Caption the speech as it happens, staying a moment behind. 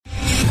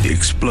The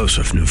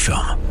explosive new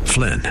film,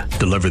 Flynn,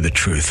 Deliver the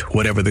Truth,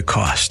 Whatever the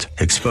Cost,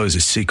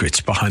 exposes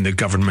secrets behind the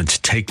government's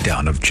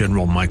takedown of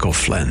General Michael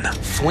Flynn.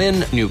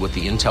 Flynn knew what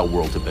the intel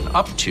world had been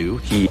up to.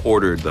 He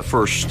ordered the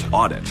first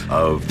audit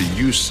of the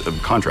use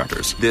of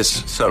contractors.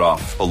 This set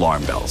off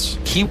alarm bells.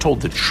 He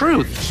told the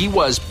truth. He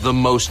was the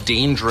most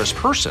dangerous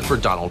person for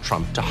Donald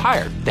Trump to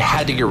hire. They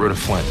had to get rid of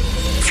Flynn.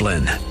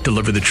 Flynn,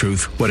 Deliver the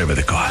Truth, Whatever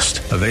the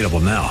Cost. Available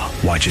now.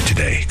 Watch it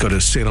today. Go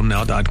to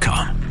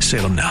salemnow.com.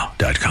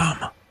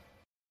 salemnow.com.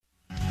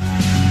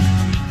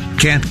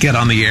 Can't get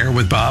on the air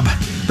with Bob?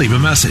 Leave a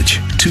message.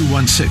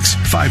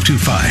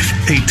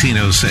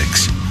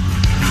 216-525-1806.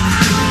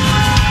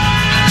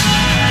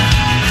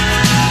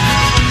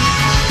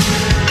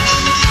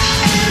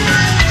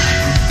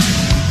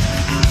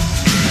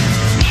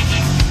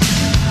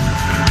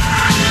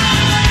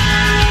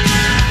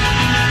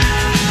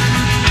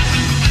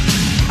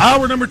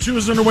 Hour number 2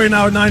 is underway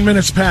now at 9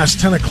 minutes past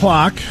 10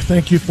 o'clock.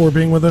 Thank you for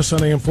being with us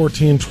on AM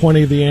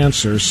 1420, The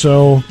Answer.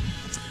 So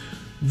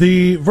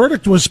the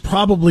verdict was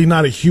probably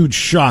not a huge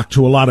shock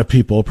to a lot of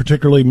people,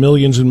 particularly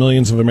millions and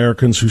millions of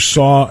Americans who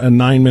saw a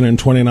 9-minute and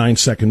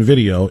 29-second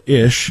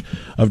video-ish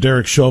of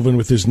Derek Chauvin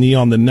with his knee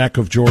on the neck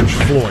of George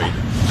Floyd.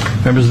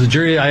 Members of the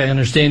jury, I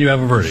understand you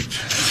have a verdict.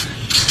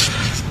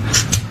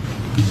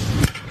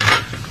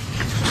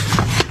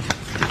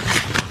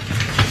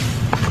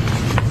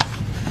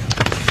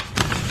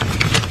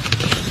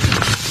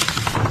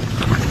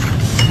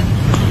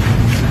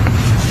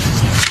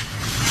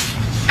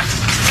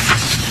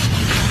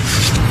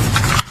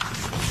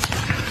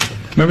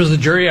 Members of the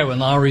jury, I will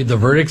now read the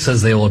verdicts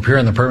as they will appear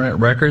in the permanent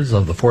records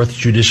of the 4th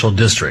Judicial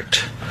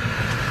District.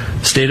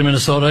 State of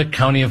Minnesota,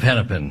 County of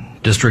Hennepin,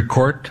 District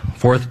Court,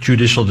 4th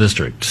Judicial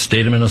District.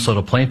 State of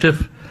Minnesota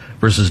Plaintiff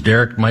versus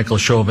Derek Michael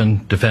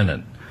Chauvin,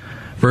 Defendant.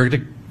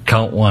 Verdict,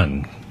 Count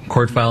 1.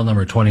 Court File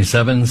Number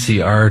 27,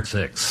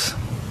 CR6.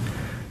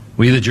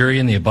 We, the jury,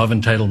 in the above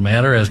entitled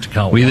matter as to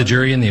count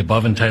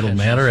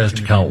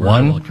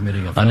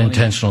 1,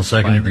 unintentional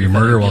second-degree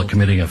murder while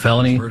committing a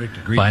felony,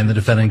 find the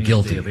defendant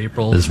guilty.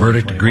 This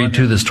verdict agreed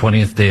to this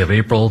 20th day of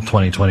April,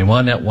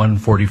 2021 at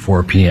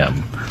 1:44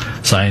 p.m.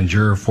 Signed,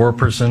 Juror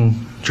Foreperson,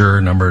 Juror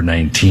Number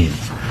 19.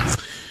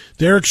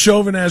 Derek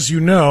Chauvin, as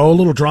you know, a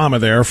little drama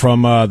there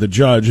from the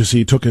judge as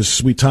he took his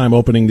sweet time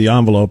opening the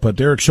envelope. But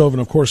Derek Chauvin,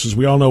 of course, as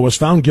we all know, was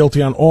found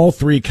guilty on all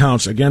 3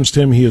 counts against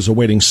him. He is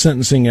awaiting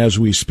sentencing as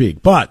we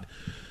speak. But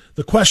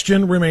the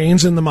question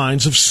remains in the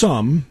minds of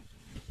some,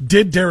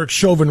 did Derek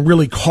Chauvin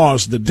really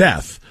cause the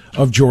death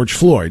of George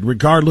Floyd,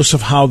 regardless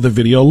of how the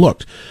video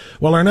looked?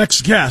 Well, our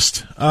next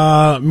guest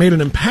made an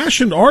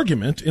impassioned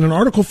argument in an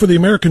article for the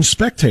American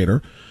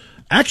Spectator,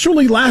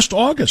 actually last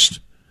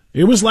August.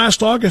 It was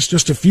last August,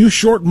 just a few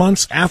short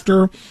months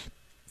after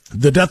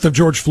the death of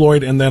George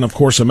Floyd, and then, of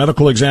course, a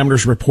medical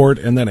examiner's report,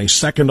 and then a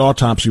second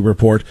autopsy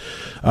report.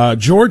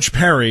 George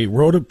Parry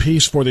wrote a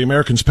piece for the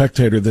American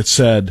Spectator that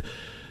said,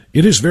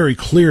 it is very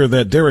clear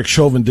that Derek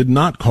Chauvin did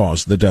not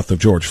cause the death of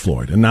George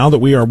Floyd. And now that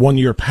we are 1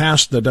 year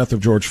past the death of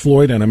George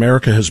Floyd and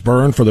America has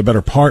burned for the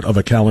better part of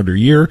a calendar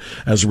year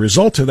as a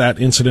result of that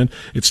incident,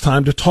 it's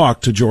time to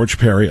talk to George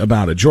Parry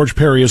about it. George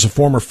Parry is a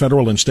former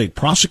federal and state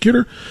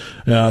prosecutor,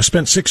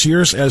 spent 6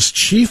 years as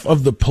chief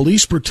of the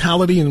Police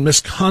Brutality and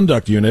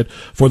Misconduct Unit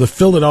for the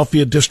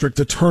Philadelphia District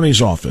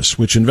Attorney's Office,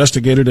 which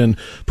investigated and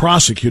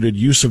prosecuted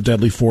use of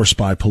deadly force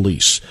by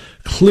police.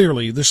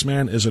 Clearly, this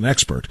man is an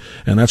expert,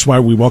 and that's why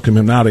we welcome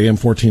him now to AM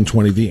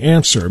 1420, The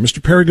Answer.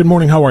 Mr. Parry, good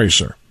morning. How are you,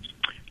 sir?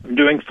 I'm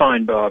doing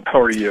fine, Bob.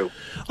 How are you?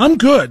 I'm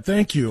good,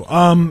 thank you.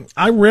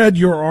 I read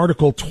your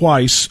article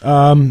twice,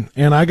 and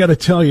I got to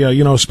tell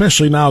you,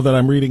 especially now that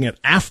I'm reading it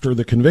after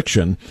the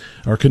conviction,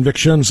 or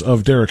convictions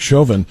of Derek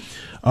Chauvin,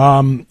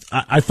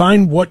 I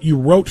find what you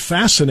wrote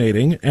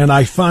fascinating, and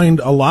I find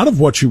a lot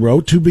of what you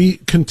wrote to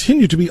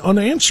continue to be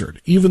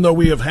unanswered. Even though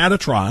we have had a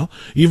trial,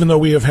 even though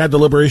we have had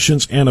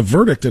deliberations and a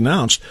verdict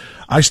announced,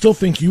 I still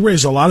think you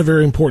raise a lot of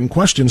very important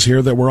questions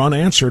here that were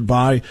unanswered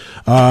by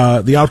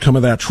the outcome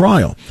of that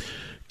trial.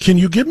 Can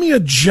you give me a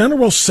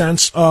general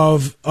sense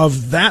of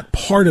that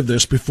part of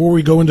this before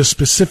we go into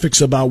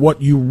specifics about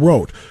what you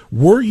wrote?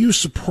 Were you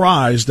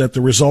surprised that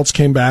the results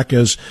came back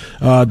as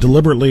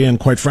deliberately and,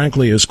 quite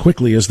frankly, as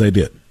quickly as they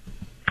did?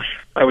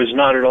 I was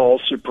not at all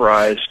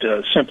surprised,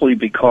 simply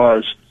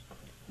because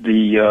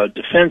the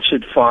defense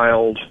had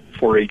filed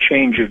for a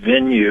change of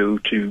venue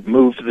to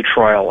move the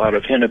trial out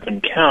of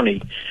Hennepin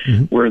County,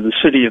 where the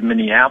city of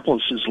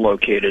Minneapolis is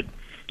located,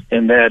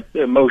 and that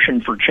motion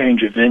for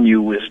change of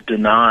venue was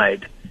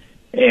denied.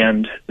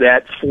 And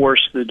that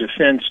forced the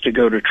defense to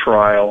go to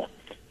trial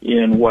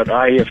in what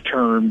I have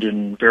termed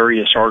in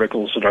various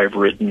articles that I've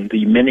written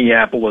the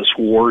Minneapolis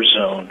war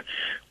zone,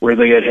 where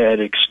they had had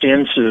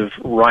extensive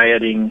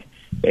rioting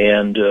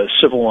and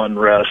civil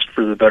unrest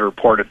for the better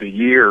part of a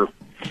year.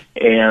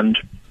 And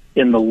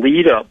in the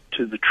lead up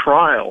to the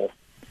trial,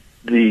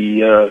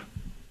 the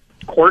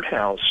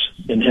courthouse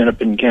in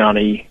Hennepin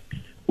County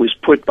was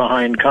put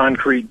behind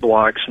concrete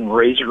blocks and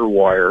razor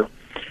wire.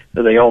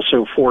 They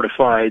also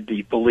fortified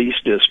the police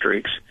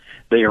districts.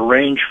 They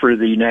arranged for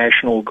the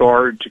National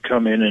Guard to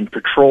come in and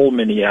patrol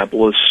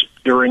Minneapolis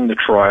during the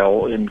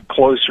trial, and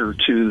closer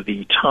to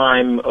the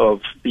time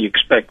of the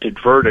expected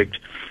verdict,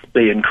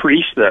 they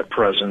increased that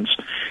presence,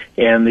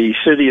 and the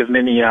city of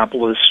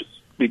Minneapolis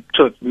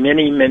took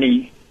many,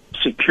 many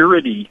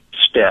security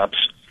steps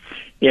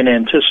in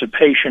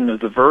anticipation of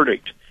the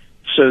verdict.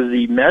 So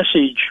the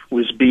message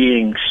was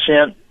being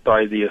sent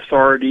by the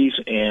authorities,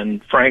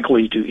 and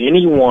frankly, to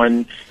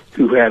anyone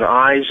who had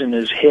eyes in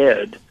his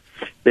head,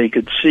 they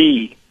could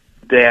see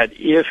that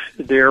if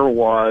there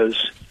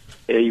was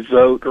a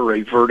vote or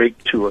a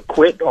verdict to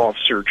acquit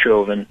Officer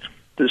Chauvin,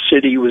 the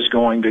city was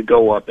going to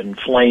go up in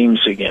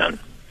flames again.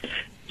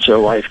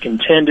 So I've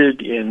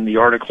contended in the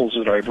articles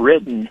that I've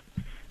written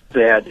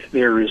that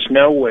there is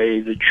no way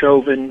that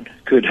Chauvin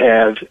could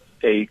have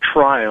a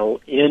trial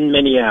in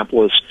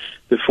Minneapolis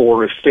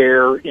before a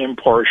fair,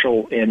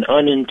 impartial, and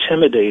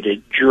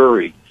unintimidated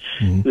jury.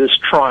 Mm-hmm. This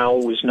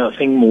trial was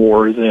nothing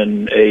more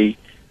than a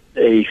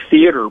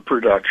theater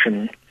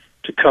production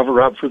to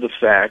cover up for the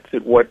fact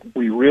that what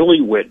we really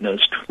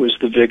witnessed was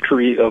the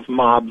victory of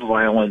mob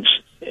violence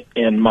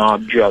and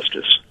mob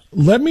justice.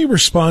 Let me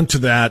respond to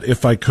that,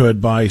 if I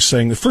could, by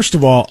saying that, first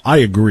of all, I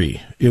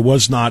agree. It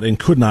was not and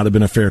could not have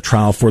been a fair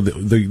trial for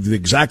the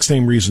exact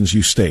same reasons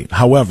you state.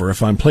 However,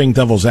 if I'm playing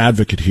devil's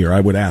advocate here, I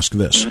would ask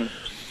this.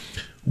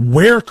 Mm-hmm.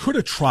 Where could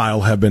a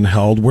trial have been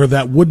held where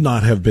that would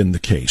not have been the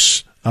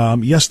case?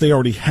 Yes, they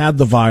already had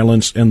the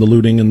violence and the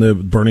looting and the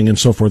burning and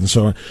so forth and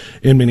so on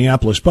in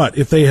Minneapolis. But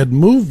if they had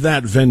moved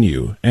that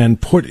venue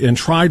and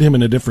tried him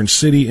in a different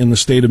city in the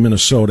state of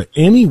Minnesota,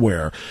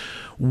 anywhere,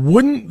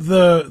 wouldn't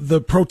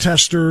the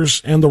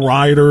protesters and the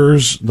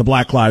rioters, the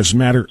Black Lives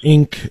Matter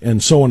Inc.,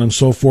 and so on and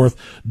so forth,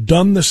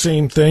 done the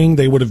same thing?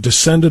 They would have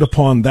descended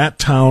upon that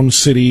town,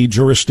 city,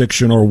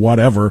 jurisdiction, or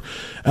whatever,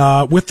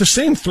 with the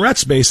same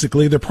threats,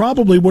 basically. There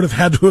probably would have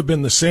had to have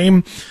been the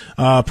same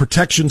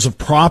protections of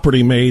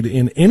property made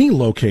in any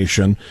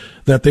location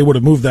that they would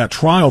have moved that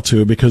trial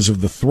to because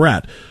of the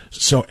threat.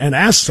 So, and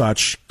as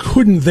such,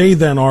 couldn't they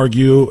then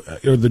argue,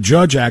 or the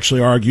judge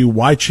actually argue,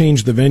 why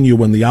change the venue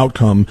when the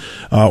outcome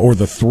or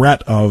the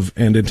threat of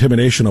and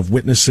intimidation of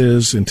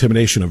witnesses,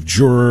 intimidation of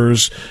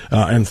jurors,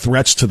 and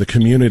threats to the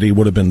community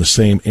would have been the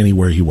same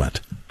anywhere he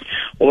went?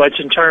 Well, that's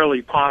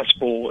entirely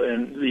possible,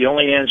 and the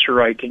only answer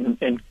I can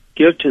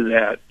give to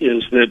that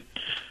is that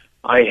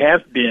I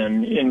have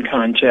been in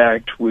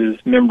contact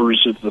with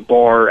members of the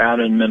bar out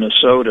in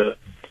Minnesota,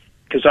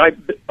 because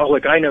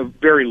I know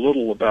very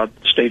little about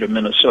the state of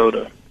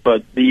Minnesota,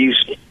 but these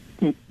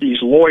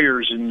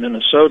lawyers in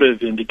Minnesota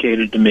have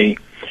indicated to me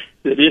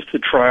that if the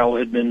trial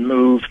had been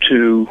moved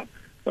to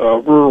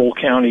rural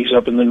counties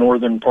up in the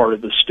northern part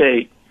of the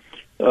state,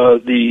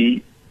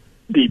 the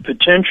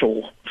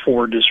potential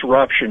for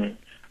disruption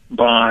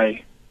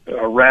by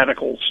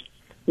radicals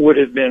would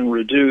have been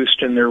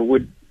reduced, and there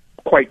would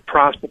quite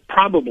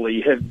probably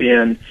have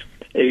been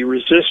a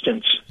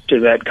resistance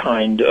to that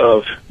kind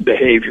of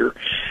behavior.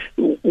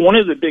 One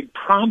of the big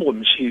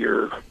problems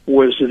here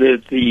was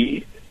that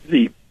the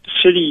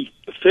city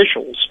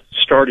officials,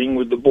 starting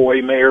with the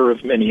boy mayor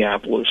of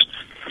Minneapolis,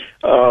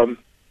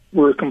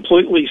 were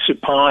completely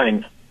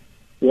supine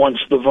once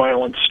the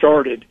violence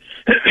started.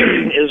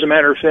 As a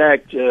matter of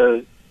fact,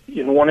 in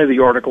one of the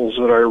articles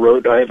that I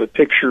wrote, I have a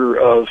picture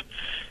of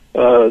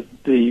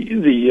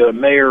the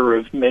mayor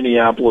of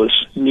Minneapolis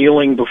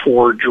kneeling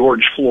before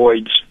George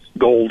Floyd's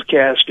gold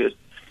casket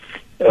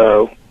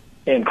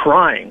and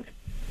crying.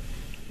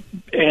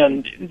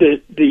 And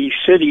the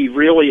city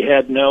really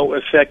had no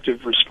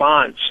effective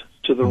response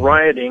to the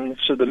rioting,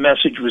 so the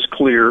message was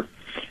clear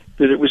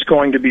that it was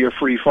going to be a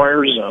free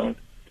fire zone.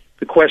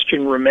 The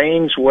question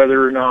remains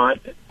whether or not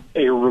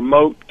a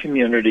remote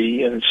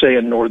community, and say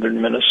in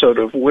northern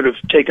Minnesota, would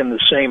have taken the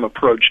same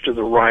approach to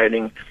the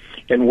rioting,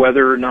 and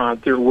whether or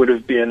not there would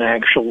have been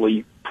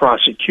actually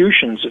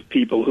prosecutions of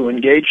people who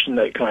engaged in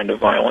that kind of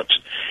violence.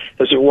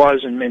 As it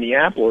was in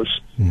Minneapolis,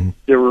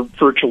 there were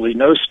virtually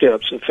no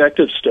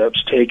effective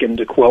steps taken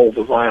to quell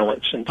the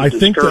violence and to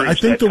discourage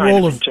that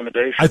kind of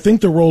intimidation. I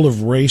think the role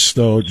of race,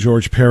 though,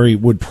 George Parry,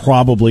 would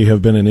probably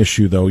have been an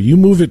issue, though. You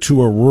move it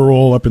to a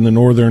rural, up in the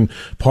northern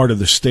part of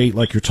the state,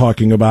 like you're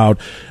talking about,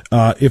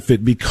 if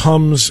it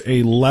becomes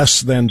a less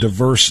than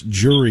diverse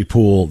jury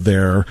pool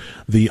there,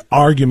 the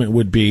argument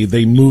would be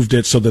they moved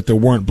it so that there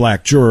weren't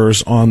black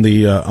jurors on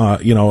the,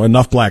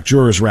 enough black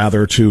jurors,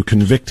 rather, to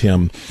convict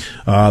him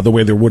the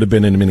way there would have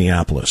been in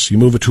Minneapolis. You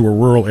move it to a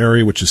rural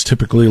area, which is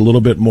typically a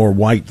little bit more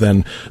white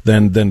than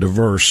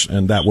diverse,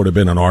 and that would have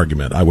been an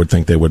argument I would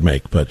think they would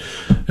make. But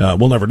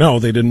we'll never know.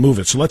 They didn't move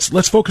it. So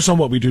let's focus on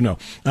what we do know.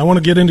 I want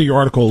to get into your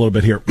article a little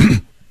bit here.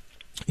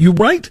 You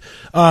write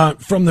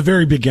from the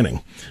very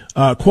beginning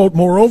Quote,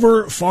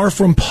 moreover, far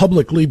from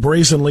publicly,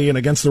 brazenly, and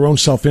against their own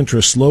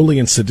self-interest, slowly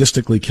and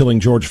sadistically killing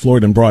George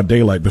Floyd in broad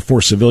daylight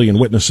before civilian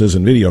witnesses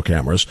and video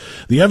cameras,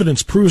 the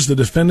evidence proves the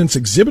defendants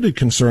exhibited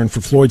concern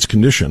for Floyd's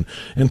condition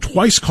and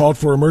twice called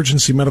for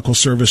emergency medical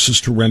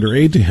services to render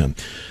aid to him.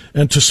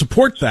 And to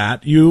support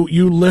that, you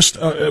list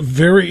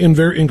in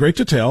great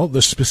detail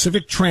the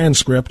specific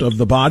transcript of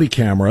the body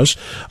cameras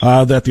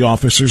that the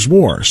officers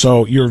wore.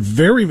 So you're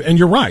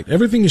right.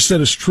 Everything you said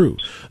is true.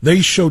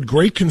 They showed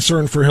great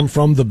concern for him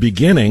from the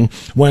beginning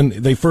when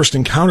they first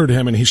encountered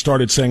him, and he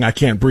started saying, "I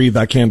can't breathe.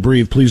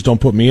 Please don't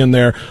put me in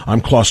there.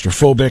 I'm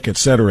claustrophobic," et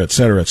cetera, et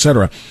cetera, et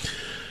cetera.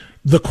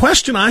 The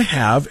question I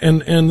have,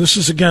 and this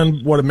is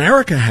again what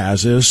America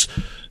has,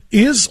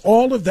 is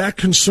all of that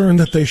concern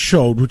that they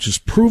showed, which is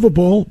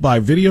provable by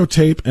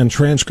videotape and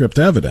transcript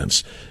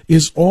evidence,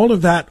 is all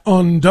of that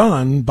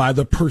undone by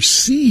the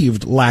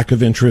perceived lack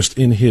of interest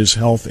in his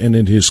health and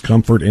in his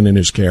comfort and in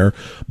his care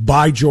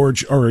by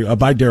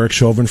Derek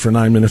Chauvin for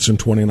 9 minutes and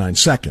 29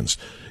 seconds?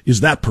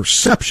 Is that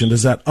perception,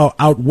 does that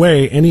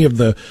outweigh any of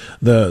the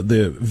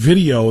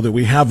video that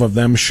we have of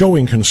them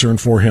showing concern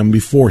for him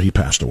before he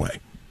passed away?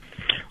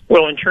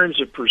 Well, in terms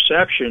of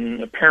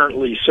perception,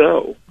 apparently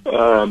so.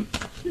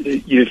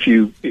 If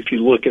you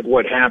look at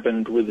what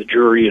happened with the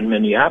jury in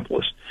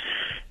Minneapolis,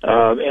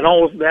 and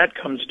all of that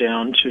comes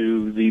down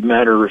to the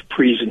matter of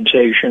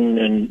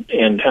presentation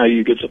and how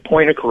you get the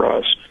point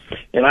across.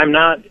 And I'm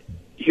not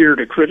here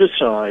to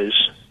criticize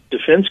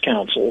defense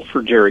counsel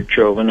for Derek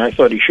Chauvin. I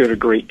thought he showed a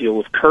great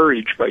deal of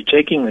courage by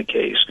taking the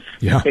case.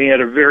 Yeah. He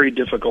had a very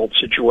difficult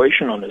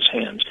situation on his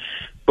hands.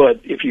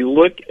 But if you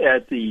look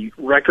at the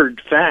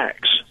record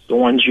facts, the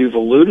ones you've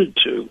alluded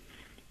to,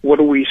 what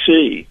do we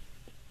see?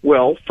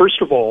 Well,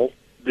 first of all,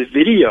 the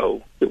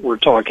video that we're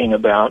talking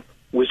about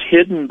was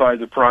hidden by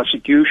the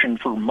prosecution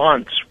for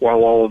months while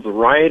all of the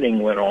rioting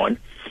went on.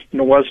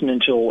 And it wasn't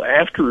until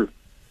after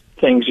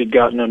things had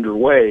gotten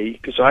underway,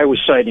 because I was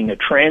citing a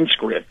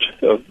transcript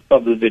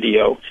of the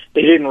video.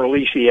 They didn't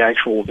release the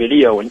actual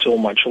video until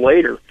much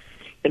later.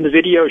 And the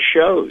video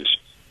shows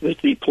that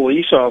the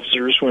police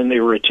officers, when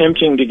they were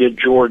attempting to get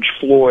George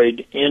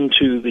Floyd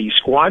into the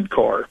squad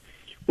car,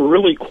 were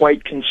really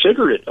quite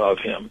considerate of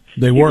him.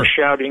 They were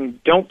shouting,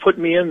 "Don't put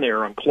me in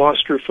there, I'm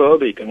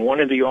claustrophobic." And one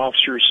of the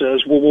officers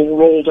says, "Well, we'll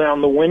roll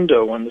down the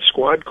window on the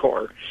squad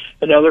car."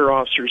 Another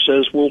officer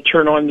says, "We'll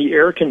turn on the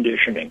air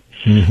conditioning."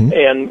 Mm-hmm.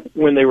 And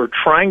when they were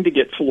trying to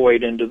get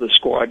Floyd into the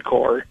squad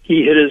car,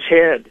 he hit his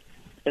head.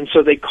 And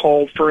so they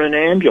called for an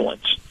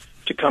ambulance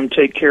to come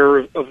take care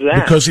of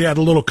that. Because he had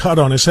a little cut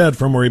on his head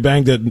from where he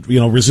banged it,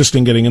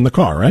 resisting getting in the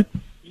car, right?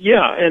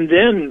 Yeah, and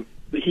then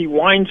he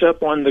winds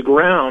up on the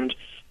ground,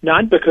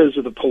 not because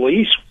of the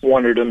police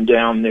wanted him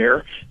down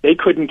there. They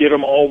couldn't get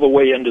him all the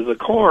way into the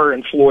car,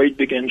 and Floyd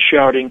began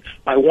shouting,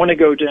 "I want to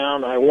go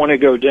down, I want to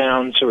go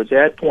down." So at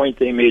that point,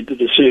 they made the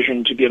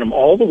decision to get him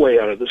all the way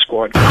out of the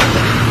squad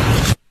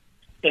car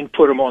and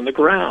put him on the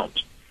ground.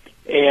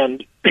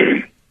 And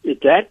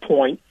at that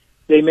point,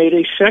 they made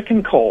a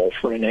second call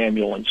for an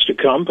ambulance to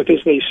come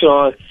because they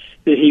saw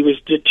that he was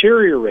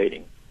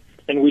deteriorating.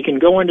 And we can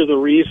go into the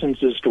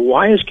reasons as to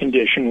why his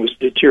condition was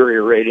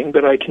deteriorating,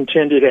 but I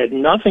contend it had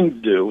nothing to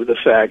do with the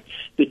fact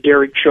that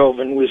Derek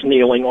Chauvin was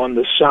kneeling on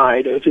the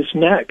side of his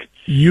neck.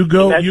 You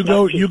go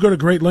to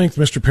great length,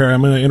 Mr. Parry.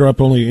 I'm going to interrupt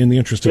only in the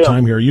interest of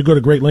time here. You go to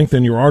great length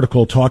in your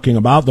article talking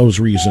about those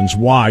reasons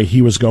why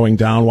he was going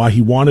down, why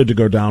he wanted to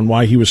go down,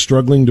 why he was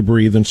struggling to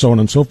breathe, and so on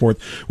and so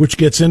forth, which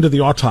gets into the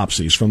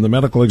autopsies from the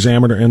medical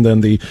examiner and then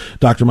the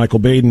Dr. Michael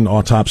Baden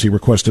autopsy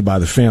requested by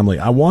the family.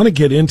 I want to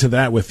get into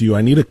that with you.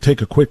 I need to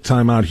take a quick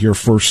time out here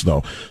first,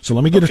 though. So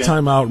let me get a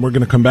time out, and we're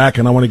going to come back,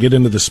 and I want to get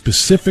into the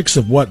specifics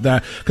of what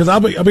that, because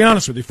I'll be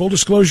honest with you, full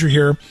disclosure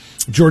here,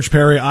 George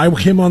Parry, I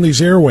came on these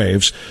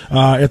airwaves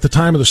at the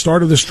time of the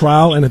start of this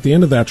trial and at the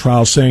end of that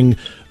trial saying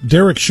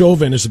Derek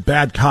Chauvin is a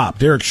bad cop.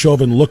 Derek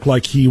Chauvin looked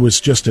like he was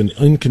just an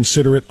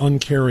inconsiderate,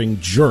 uncaring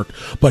jerk,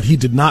 but he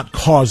did not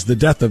cause the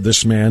death of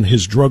this man.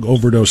 His drug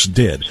overdose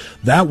did.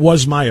 That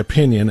was my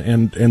opinion,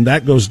 and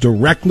that goes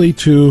directly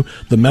to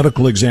the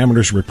medical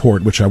examiner's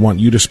report, which I want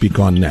you to speak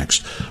on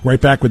next. Right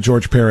back with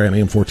George Parry on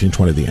AM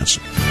 1420, The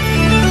Answer.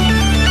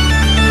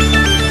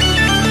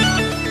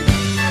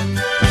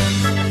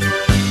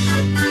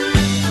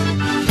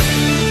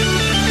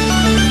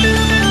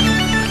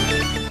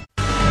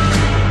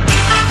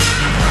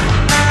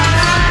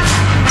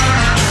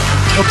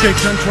 Okay,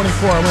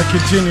 10:24. I want to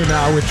continue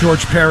now with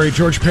George Parry.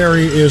 George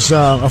Parry is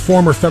a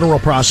former federal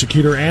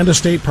prosecutor and a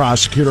state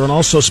prosecutor, and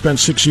also spent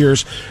 6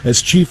 years as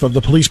chief of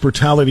the Police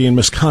Brutality and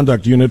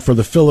Misconduct Unit for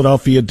the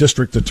Philadelphia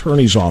District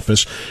Attorney's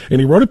Office. And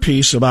he wrote a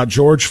piece about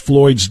George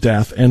Floyd's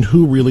death and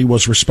who really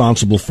was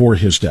responsible for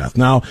his death.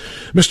 Now,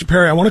 Mr.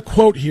 Parry, I want to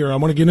quote here. I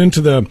want to get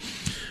into the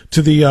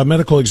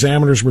medical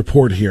examiner's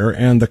report here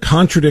and the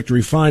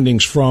contradictory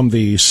findings from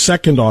the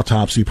second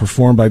autopsy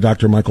performed by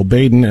Dr. Michael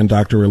Baden and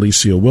Dr.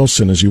 Alicia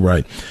Wilson, as you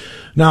write.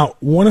 Now,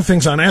 one of the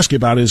things I'd ask you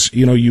about is,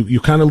 you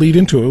kind of lead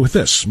into it with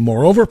this.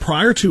 Moreover,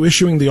 prior to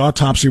issuing the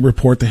autopsy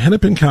report, the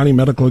Hennepin County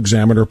Medical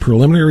Examiner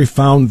preliminarily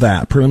found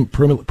that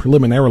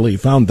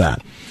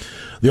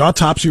The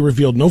autopsy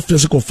revealed no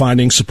physical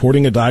findings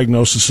supporting a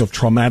diagnosis of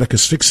traumatic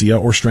asphyxia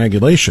or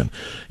strangulation.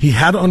 He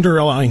had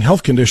underlying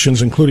health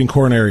conditions, including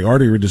coronary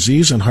artery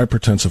disease and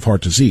hypertensive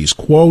heart disease.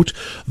 Quote,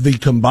 the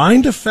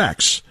combined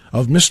effects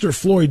of Mr.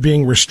 Floyd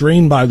being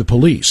restrained by the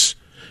police,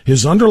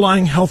 his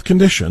underlying health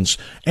conditions,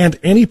 and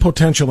any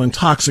potential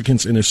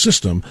intoxicants in his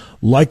system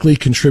likely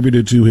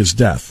contributed to his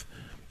death.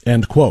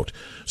 End quote.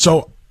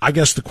 So I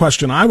guess the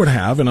question I would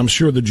have, and I'm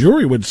sure the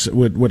jury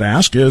would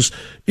ask, is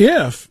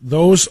if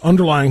those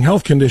underlying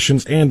health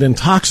conditions and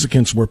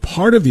intoxicants were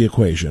part of the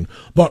equation,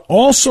 but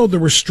also the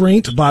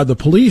restraint by the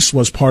police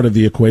was part of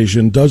the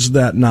equation, does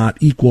that not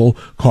equal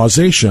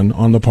causation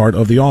on the part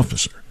of the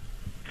officer?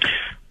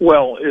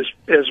 Well,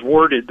 as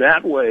worded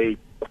that way,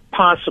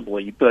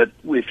 possibly, but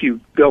if you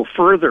go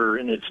further,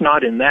 and it's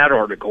not in that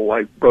article,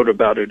 I wrote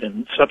about it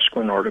in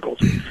subsequent articles.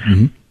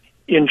 Mm-hmm.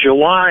 In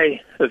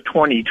July of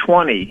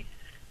 2020,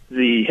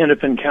 the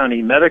Hennepin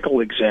County medical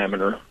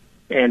examiner,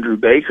 Andrew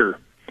Baker,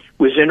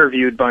 was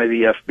interviewed by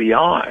the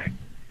FBI,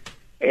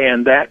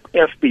 and that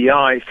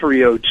FBI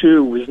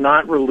 302 was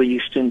not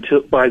released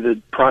by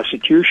the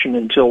prosecution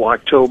until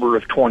October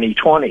of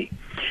 2020.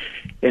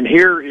 And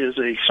here is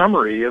a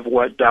summary of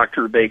what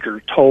Dr.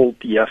 Baker told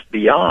the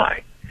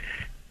FBI.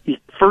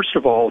 First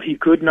of all, he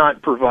could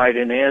not provide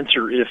an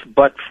answer if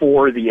but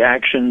for the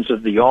actions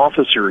of the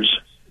officers,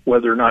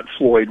 whether or not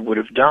Floyd would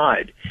have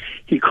died.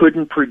 He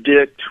couldn't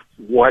predict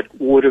what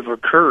would have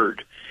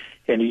occurred,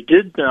 and he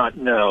did not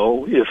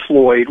know if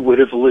Floyd would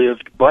have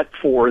lived but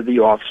for the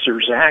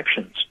officers'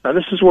 actions. Now,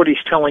 this is what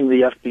he's telling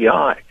the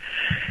FBI.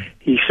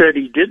 He said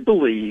he did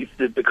believe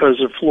that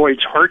because of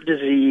Floyd's heart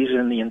disease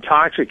and the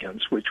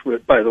intoxicants, which,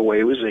 by the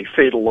way, was a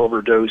fatal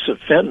overdose of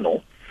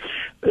fentanyl,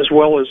 as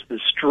well as the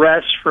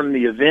stress from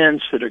the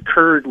events that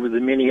occurred with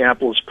the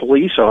Minneapolis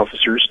police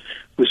officers,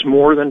 was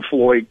more than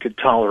Floyd could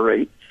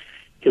tolerate.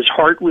 His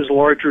heart was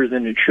larger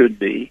than it should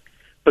be,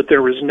 but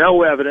there was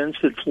no evidence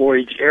that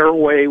Floyd's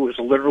airway was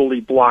literally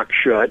blocked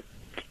shut.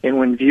 And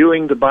when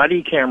viewing the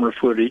body camera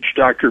footage,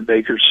 Dr.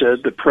 Baker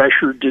said the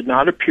pressure did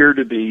not appear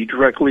to be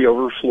directly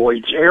over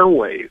Floyd's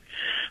airway.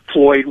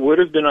 Floyd would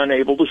have been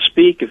unable to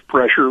speak if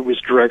pressure was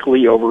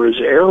directly over his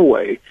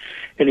airway.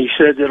 And he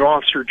said that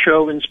Officer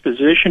Chauvin's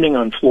positioning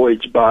on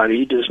Floyd's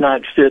body does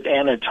not fit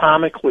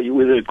anatomically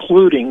with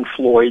occluding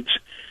Floyd's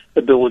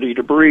ability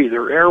to breathe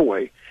or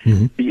airway.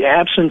 Mm-hmm. The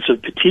absence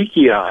of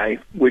petechiae,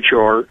 which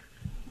are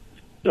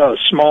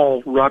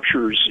small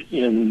ruptures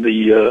in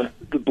the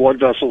blood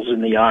vessels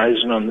in the eyes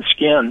and on the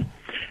skin,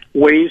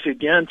 weighs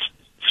against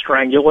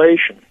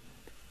strangulation.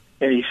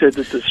 And he said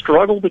that the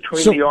struggle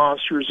between the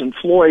officers and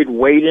Floyd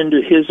weighed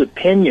into his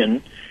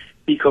opinion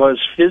because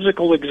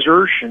physical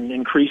exertion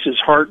increases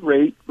heart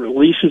rate,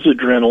 releases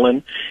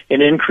adrenaline,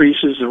 and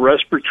increases the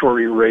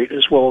respiratory rate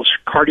as well as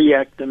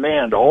cardiac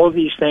demand. All of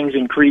these things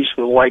increase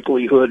the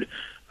likelihood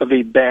of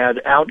a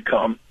bad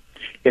outcome.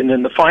 And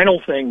then the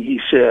final thing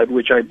he said,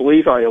 which I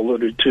believe I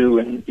alluded to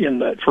in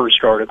that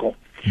first article,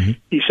 mm-hmm.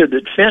 He said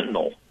that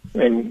fentanyl,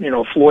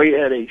 and Floyd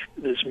had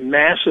this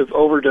massive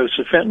overdose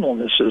of fentanyl in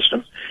his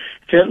system.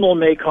 Fentanyl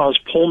may cause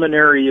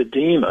pulmonary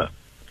edema,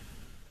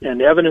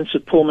 and evidence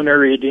of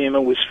pulmonary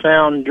edema was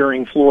found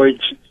during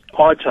Floyd's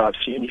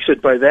autopsy. And he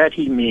said by that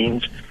he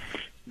means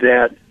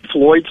that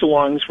Floyd's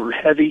lungs were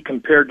heavy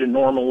compared to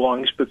normal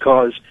lungs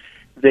because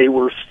they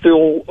were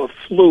full of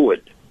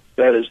fluid.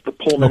 That is the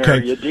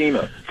pulmonary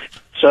edema.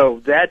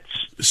 So that's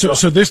this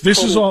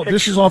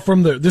is all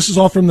from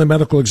the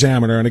medical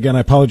examiner. And again, I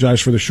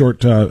apologize for the short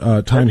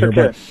time here,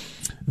 but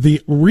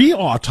the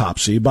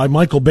re-autopsy by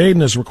Michael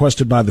Baden, as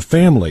requested by the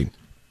family,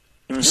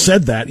 mm-hmm.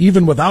 said that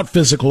even without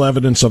physical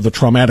evidence of the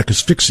traumatic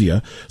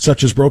asphyxia,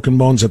 such as broken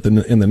bones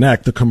in the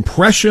neck, the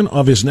compression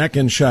of his neck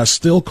and chest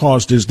still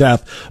caused his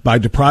death by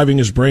depriving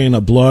his brain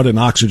of blood and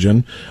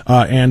oxygen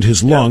and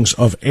his lungs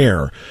of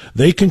air.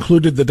 They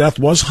concluded the death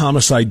was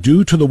homicide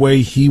due to the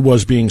way he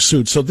was being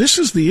sued. So this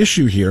is the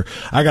issue here.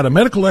 I got a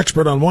medical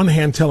expert on one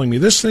hand telling me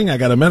this thing. I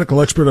got a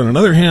medical expert on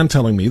another hand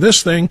telling me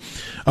this thing.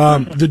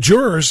 The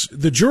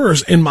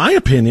jurors, in my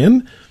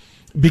opinion,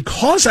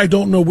 because I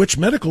don't know which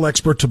medical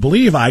expert to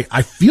believe, I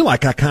feel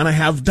like I kind of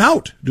have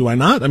doubt. Do I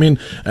not? I mean,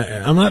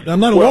 I'm not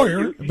a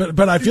lawyer,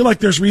 but I feel like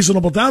there's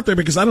reasonable doubt there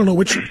because I don't know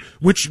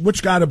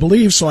which guy to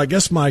believe. So I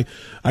guess my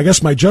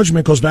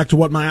judgment goes back to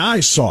what my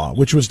eyes saw,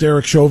 which was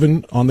Derek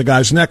Chauvin on the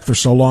guy's neck for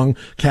so long,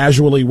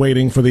 casually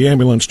waiting for the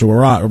ambulance to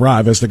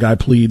arrive as the guy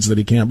pleads that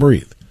he can't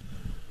breathe.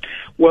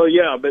 Well,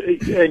 yeah,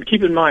 and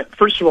keep in mind,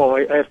 first of all,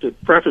 I have to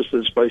preface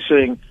this by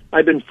saying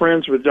I've been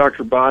friends with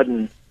Dr.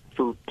 Baden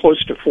for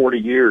close to 40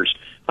 years.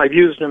 I've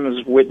used him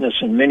as a witness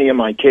in many of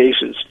my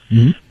cases,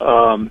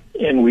 mm-hmm.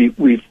 And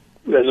we've,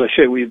 as I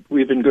say,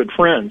 we've been good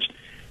friends.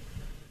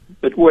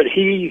 But what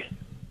he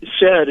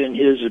said in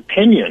his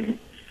opinion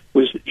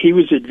was he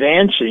was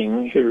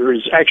advancing, or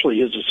his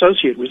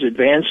associate was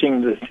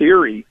advancing the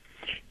theory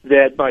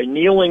that by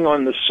kneeling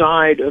on the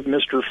side of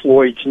Mr.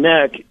 Floyd's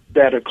neck,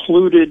 that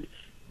occluded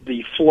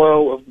the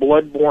flow of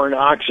blood-borne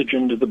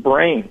oxygen to the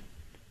brain.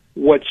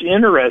 What's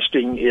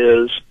interesting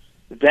is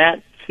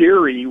that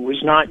theory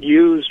was not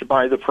used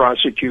by the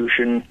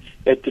prosecution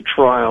at the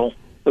trial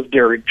of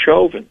Derek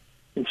Chauvin.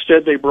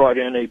 Instead, they brought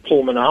in a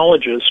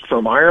pulmonologist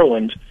from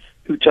Ireland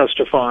who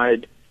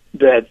testified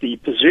that the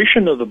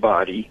position of the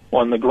body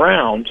on the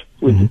ground,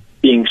 with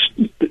being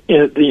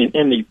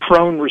in the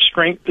prone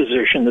restraint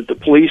position that the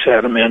police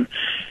had him in,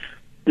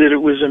 that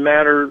it was a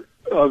matter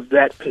of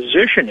that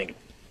positioning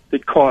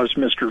that caused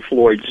Mr.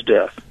 Floyd's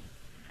death.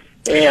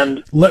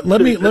 And let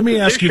me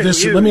ask you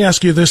this. Let me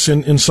ask you this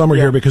in summary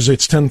here, because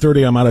it's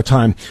 10:30. I'm out of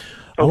time.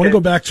 I want to go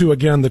back to,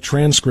 again, the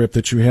transcript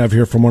that you have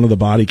here from one of the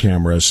body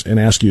cameras and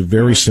ask you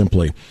very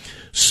simply.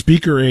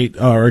 Speaker 8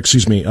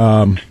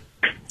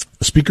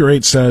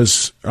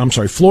 says,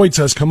 Floyd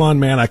says, "Come on,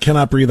 man, I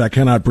cannot breathe, I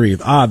cannot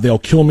breathe. They'll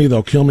kill me,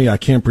 I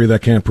can't breathe, I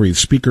can't breathe."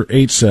 Speaker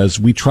 8 says,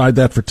 "We tried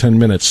that for 10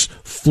 minutes.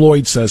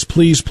 Floyd says,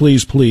 "Please,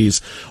 please, please."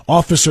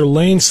 Officer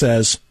Lane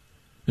says,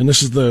 and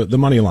this is the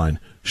money line,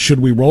 "Should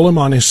we roll him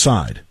on his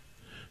side?"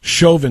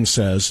 Chauvin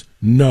says,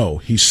 "No,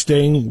 he's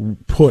staying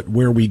put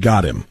where we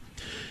got him."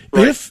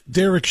 Right. If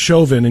Derek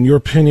Chauvin, in your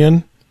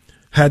opinion,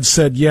 had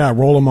said, "Yeah,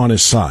 roll him on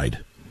his side,"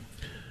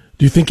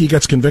 do you think he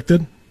gets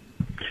convicted?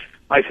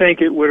 I think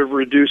it would have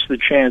reduced the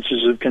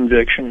chances of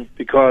conviction,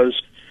 because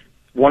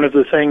one of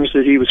the things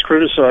that he was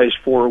criticized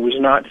for was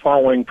not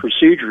following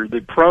procedure.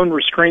 The prone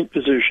restraint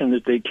position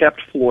that they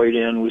kept Floyd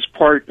in was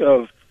part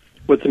of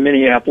what the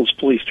Minneapolis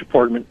Police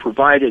Department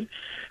provided,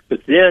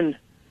 but then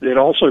it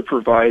also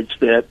provides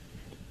that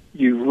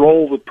you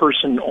roll the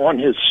person on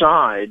his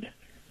side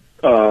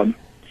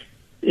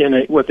in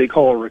what they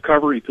call a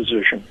recovery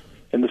position.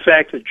 And the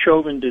fact that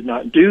Chauvin did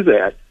not do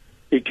that,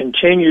 it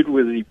continued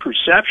with the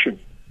perception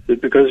that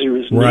because he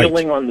was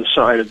kneeling on the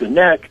side of the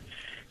neck,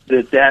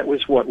 that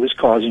was what was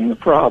causing the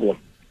problem.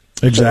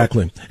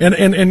 Exactly.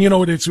 And you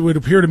know, it would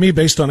appear to me,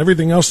 based on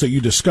everything else that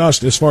you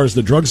discussed as far as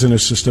the drugs in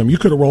his system, you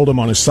could have rolled him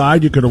on his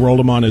side, you could have rolled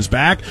him on his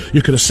back,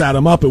 you could have sat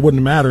him up, it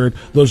wouldn't matter.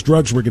 Those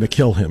drugs were going to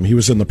kill him. He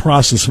was in the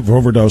process of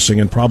overdosing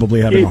and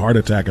probably having a heart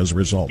attack as a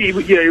result. He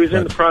was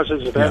in the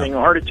process of having a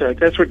heart attack.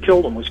 That's what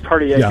killed him, was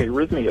cardiac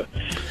arrhythmia.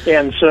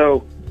 And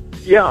so,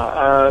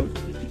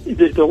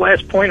 the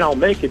last point I'll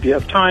make, if you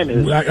have time,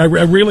 is... I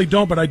really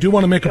don't, but I do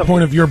want to make a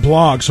point of your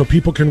blog so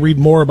people can read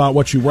more about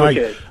what you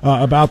write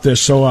about this.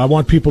 So I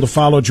want people to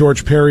follow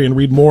George Parry and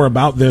read more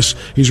about this.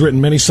 He's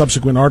written many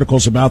subsequent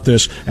articles about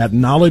this at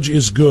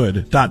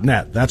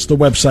knowledgeisgood.net. That's the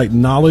website,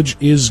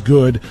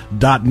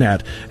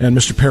 knowledgeisgood.net. And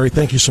Mr. Parry,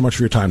 thank you so much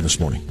for your time this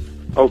morning.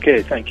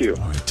 Okay, thank you.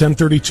 All right,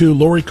 10:32,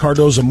 Laurie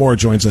Cardoza-Moore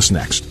joins us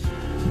next.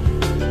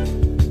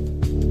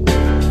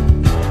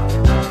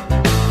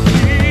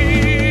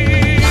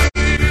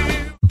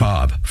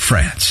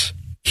 France,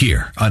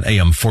 here on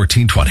AM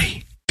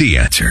 1420. The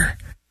Answer.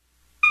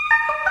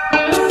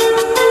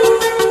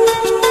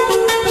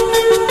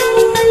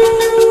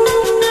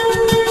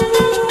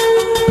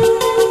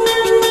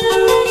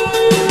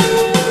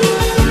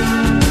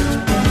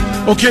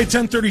 Okay,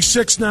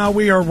 10:36 now.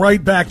 We are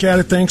right back at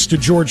it. Thanks to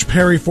George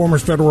Parry, former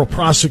federal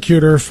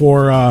prosecutor,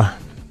 for an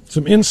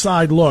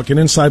inside look at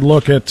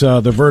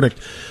the verdict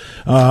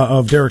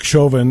of Derek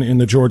Chauvin in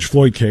the George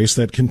Floyd case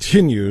that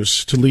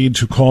continues to lead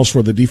to calls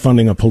for the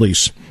defunding of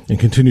police and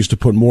continues to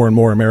put more and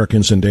more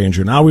Americans in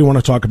danger. Now we want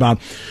to talk about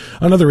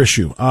another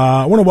issue.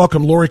 I want to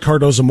welcome Laurie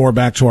Cardoza-Moore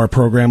back to our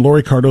program.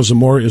 Laurie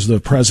Cardoza-Moore is the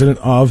president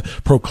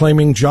of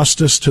Proclaiming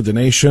Justice to the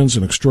Nations,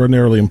 an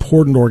extraordinarily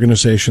important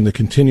organization that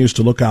continues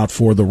to look out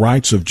for the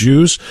rights of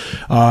Jews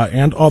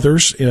and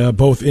others,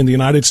 both in the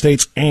United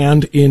States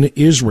and in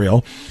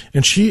Israel.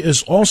 And she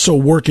is also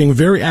working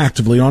very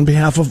actively on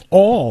behalf of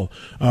all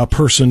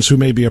persons who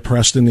may be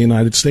oppressed in the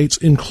United States,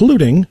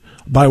 including,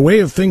 by way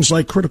of things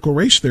like critical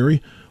race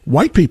theory,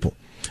 white people.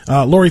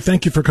 Laurie,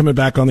 thank you for coming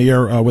back on the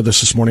air with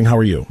us this morning. How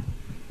are you?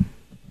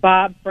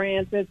 Bob,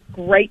 France, it's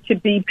great to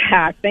be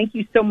back. Thank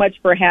you so much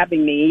for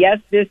having me. Yes,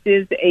 this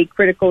is a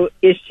critical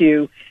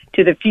issue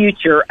to the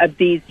future of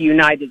these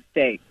United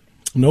States.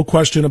 No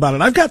question about it.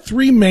 I've got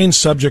three main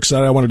subjects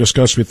that I want to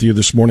discuss with you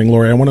this morning,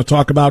 Laurie. I want to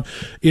talk about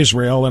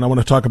Israel, and I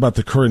want to talk about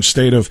the current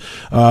state of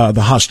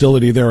the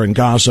hostility there in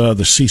Gaza,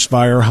 the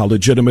ceasefire, how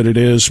legitimate it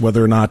is,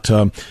 whether or not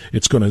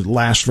it's going to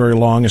last very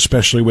long,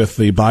 especially with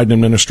the Biden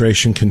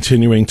administration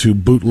continuing to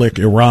bootlick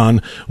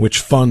Iran, which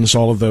funds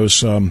all of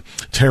those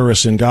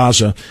terrorists in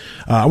Gaza.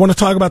 I want to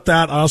talk about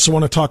that. I also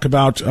want to talk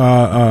about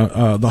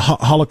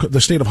the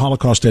state of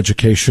Holocaust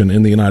education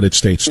in the United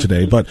States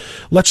today. But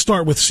let's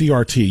start with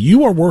CRT.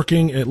 You are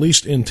working, at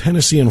least in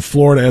Tennessee and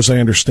Florida, as I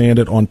understand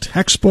it, on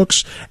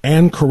textbooks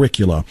and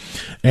curricula,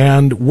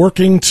 and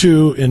working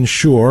to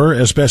ensure,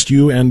 as best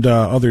you and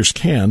others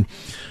can,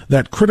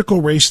 that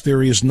critical race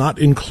theory is not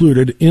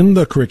included in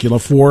the curricula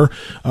for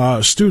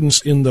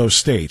students in those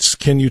states.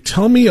 Can you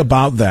tell me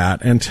about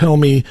that, and tell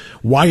me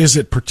why is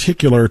it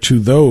particular to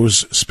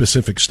those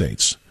specific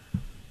states?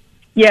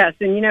 Yes,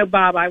 and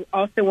Bob, I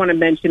also want to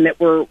mention that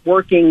we're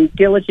working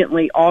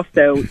diligently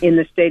also in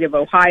the state of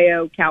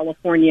Ohio,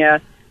 California.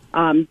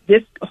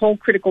 This whole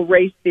critical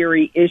race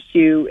theory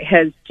issue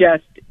has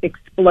just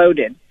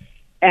exploded.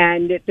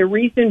 And the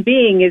reason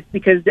being is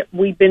because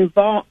we've been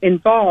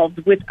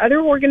involved with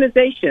other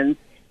organizations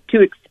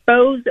to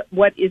expose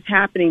what is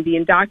happening, the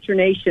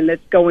indoctrination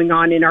that's going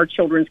on in our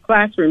children's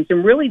classrooms.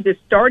 And really, this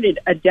started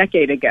a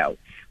decade ago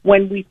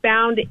when we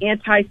found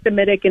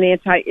anti-Semitic and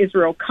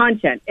anti-Israel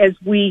content. As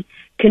we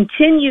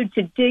continued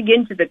to dig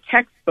into the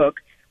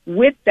textbook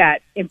with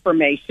that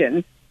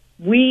information,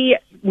 we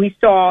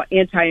saw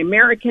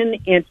anti-American,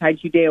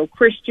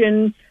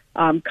 anti-Judeo-Christian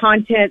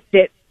content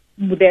that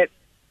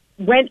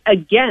went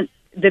against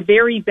the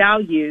very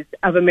values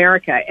of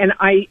America. And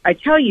I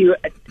tell you,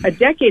 a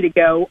decade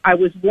ago, I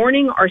was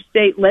warning our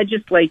state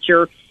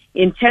legislature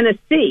in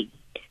Tennessee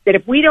that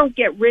if we don't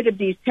get rid of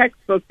these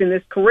textbooks in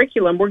this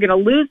curriculum, we're going to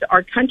lose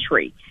our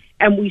country.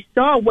 And we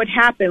saw what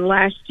happened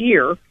last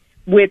year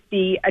with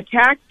the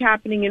attacks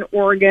happening in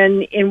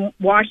Oregon, in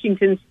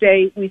Washington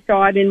State. We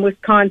saw it in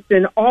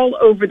Wisconsin, all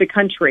over the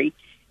country.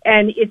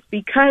 And it's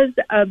because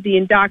of the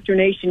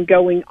indoctrination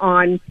going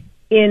on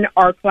in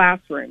our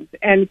classrooms.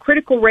 And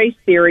critical race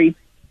theory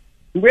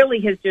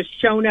really has just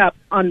shown up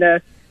on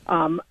the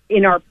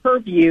in our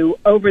purview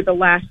over the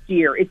last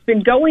year. It's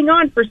been going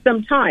on for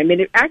some time, and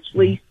it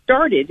actually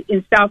started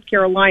in South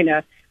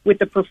Carolina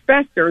with a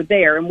professor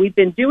there. And we've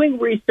been doing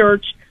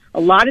research. A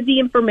lot of the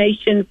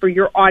information for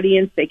your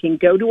audience, they can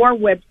go to our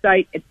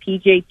website at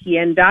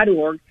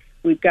pjtn.org.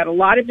 We've got a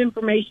lot of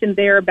information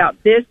there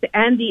about this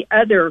and the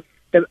other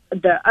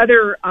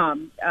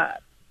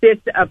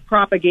bits of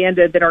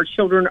propaganda that our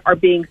children are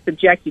being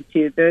subjected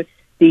to,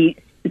 the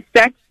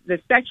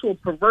sexual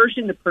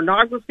perversion, the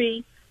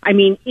pornography. I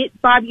mean,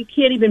 Bob, you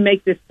can't even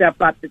make this stuff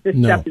up, that this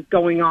stuff is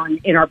going on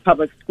in our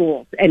public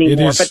schools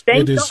anymore. But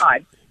thank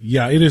God.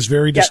 Yeah, it is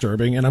very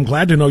disturbing, and I'm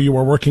glad to know you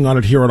are working on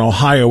it here in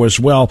Ohio as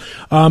well.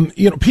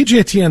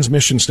 PJTN's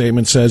mission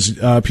statement says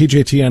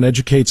PJTN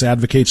educates,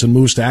 advocates, and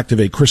moves to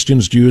activate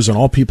Christians, Jews, and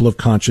all people of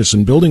conscience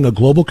in building a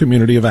global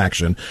community of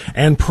action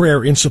and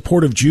prayer in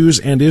support of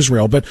Jews and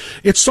Israel. But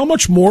it's so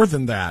much more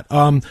than that.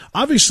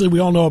 Obviously, we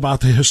all know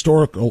about the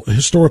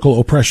historical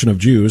oppression of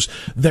Jews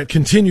that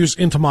continues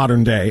into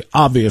modern day,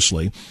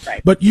 obviously.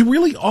 Right. But you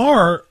really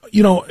are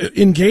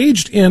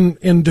engaged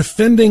in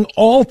defending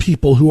all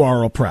people who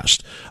are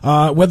oppressed,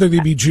 whether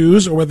they be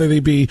Jews or whether they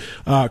be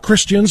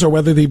Christians or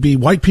whether they be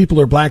white people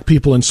or black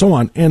people and so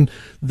on. And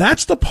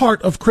that's the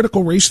part of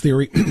critical race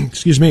theory,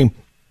 excuse me,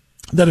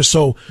 that is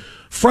so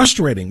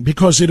frustrating,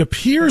 because it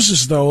appears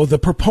as though the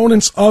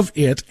proponents of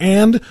it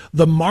and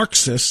the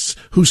Marxists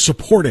who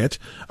support it,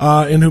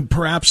 and who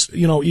perhaps,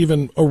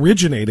 even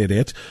originated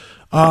it,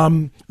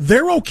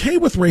 they're okay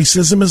with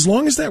racism as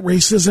long as that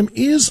racism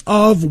is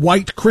of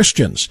white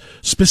Christians,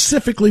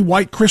 specifically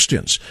white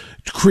Christians.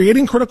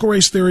 Creating critical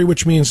race theory,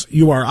 which means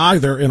you are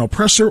either an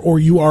oppressor or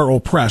you are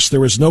oppressed.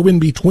 There is no in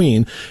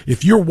between.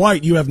 If you're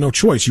white, you have no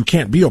choice. You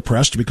can't be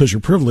oppressed because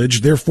you're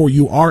privileged. Therefore,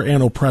 you are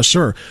an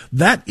oppressor.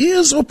 That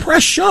is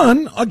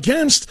oppression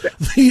against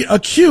the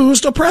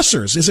accused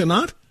oppressors, is it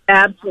not?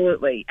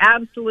 Absolutely.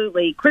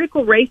 Absolutely.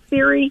 Critical race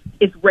theory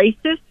is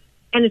racist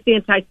and it's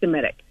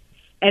anti-Semitic.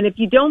 And if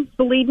you don't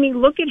believe me,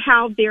 look at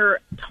how they're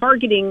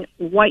targeting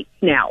whites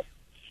now.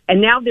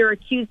 And now they're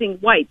accusing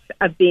whites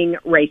of being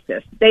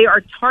racist. They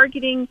are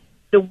targeting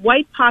the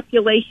white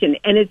population.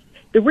 And it's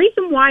the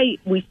reason why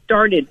we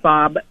started,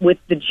 Bob, with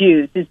the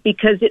Jews is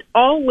because it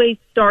always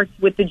starts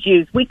with the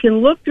Jews. We can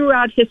look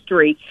throughout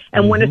history,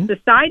 and when a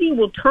society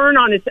will turn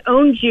on its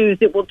own Jews,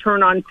 it will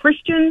turn on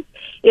Christians.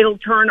 It'll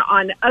turn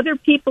on other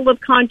people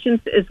of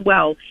conscience as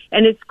well.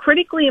 And it's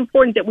critically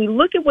important that we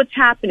look at what's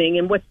happening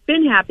and what's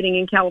been happening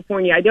in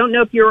California. I don't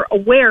know if you're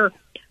aware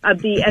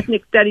of the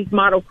ethnic studies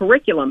model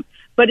curriculum,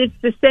 but it's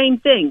the same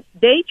thing.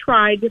 They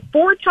tried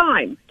 4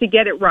 times to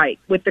get it right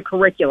with the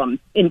curriculum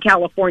in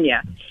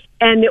California.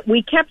 And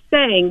we kept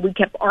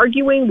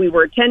arguing. We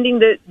were attending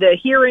the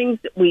hearings.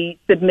 We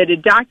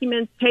submitted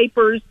documents,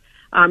 papers,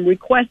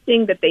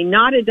 requesting that they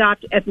not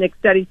adopt ethnic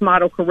studies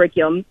model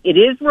curriculum. It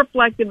is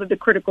reflective of the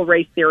critical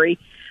race theory,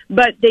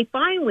 but they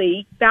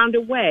finally found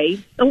a way,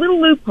 a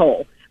little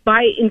loophole,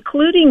 by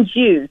including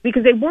Jews,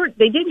 because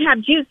they didn't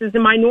have Jews as a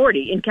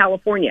minority in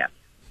California.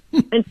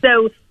 And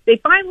so they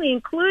finally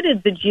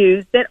included the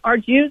Jews that are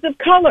Jews of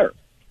color,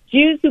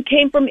 Jews who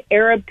came from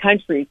Arab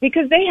countries,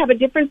 because they have a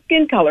different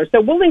skin color.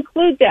 So we'll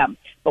include them,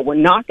 but we're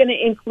not going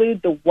to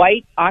include the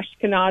white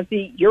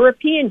Ashkenazi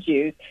European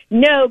Jews.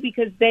 No,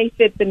 because they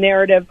fit the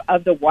narrative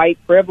of the white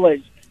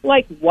privilege,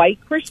 like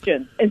white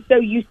Christians. And so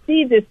you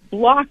see this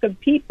block of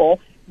people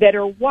that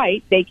are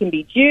white. They can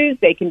be Jews,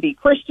 they can be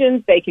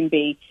Christians, they can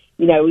be,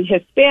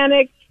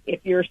 Hispanic.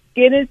 If your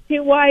skin is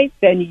too white,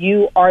 then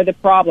you are the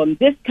problem.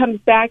 This comes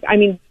back.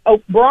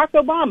 Barack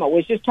Obama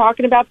was just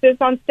talking about this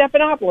on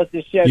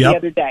Stephanopoulos' show the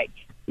other day.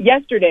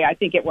 Yesterday, I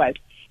think it was.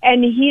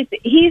 And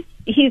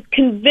he's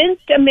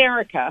convinced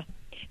America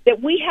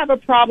that we have a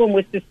problem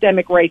with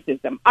systemic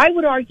racism. I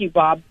would argue,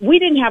 Bob, we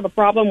didn't have a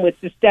problem with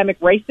systemic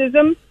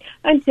racism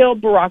until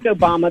Barack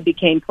Obama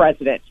became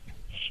president.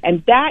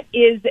 And that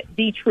is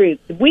the truth.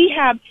 We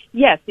have,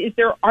 are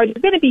there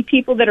going to be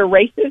people that are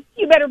racist?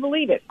 You better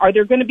believe it. Are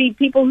there going to be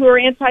people who are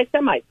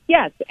anti-Semites?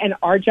 Yes. And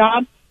our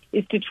job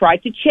is to try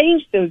to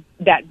change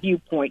that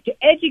viewpoint, to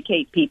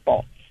educate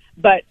people.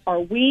 But are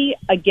we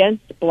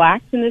against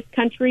blacks in this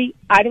country?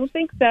 I don't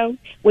think so.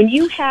 When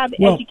you have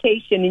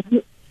education and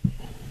you...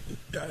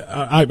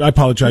 I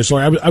apologize,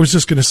 Laurie. I was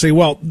just going to say,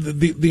 well,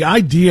 the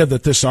idea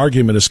that this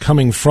argument is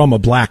coming from a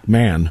black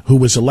man who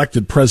was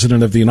elected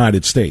president of the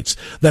United States,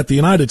 that the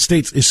United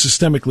States is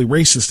systemically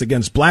racist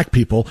against black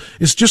people,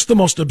 is just the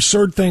most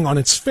absurd thing on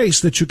its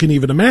face that you can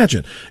even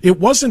imagine. It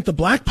wasn't the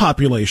black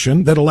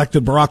population that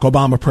elected Barack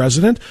Obama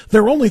president.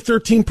 They're only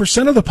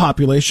 13% of the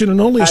population, and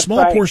only a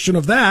small portion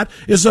of that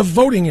is of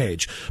voting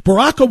age.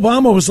 Barack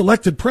Obama was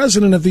elected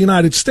president of the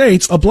United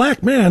States, a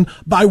black man,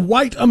 by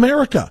white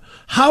America.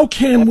 How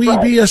can we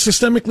be a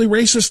systemically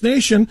racist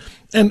nation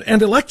and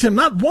elect him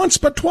not once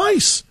but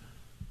twice?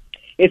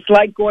 It's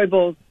like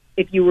Goebbels.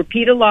 If you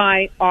repeat a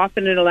lie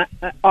often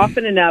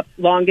enough,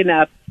 long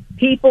enough,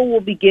 people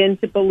will begin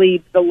to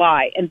believe the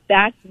lie. And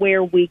that's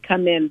where we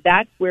come in.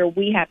 That's where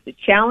we have to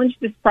challenge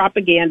this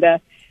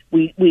propaganda.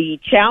 We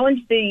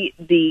challenge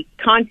the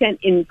content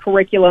in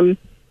curriculum,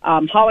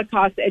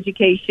 Holocaust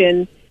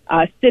education,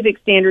 civic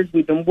standards.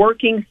 We've been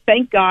working,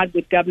 thank God,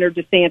 with Governor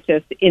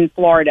DeSantis in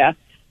Florida.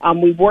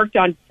 We've worked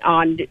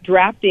on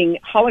drafting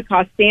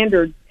Holocaust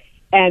standards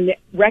and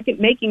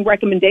making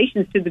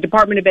recommendations to the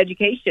Department of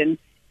Education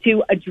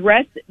to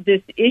address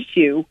this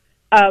issue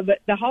of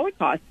the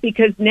Holocaust,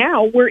 because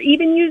now we're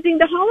even using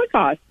the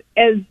Holocaust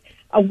as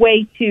a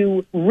way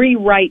to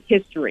rewrite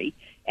history.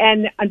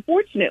 And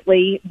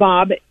unfortunately,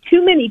 Bob,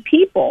 too many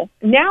people,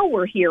 now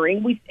we're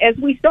hearing, as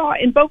we saw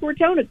in Boca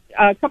Raton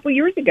a couple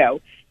years ago,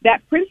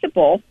 that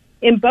principal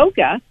in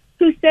Boca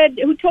who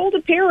told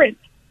a parent,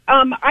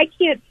 I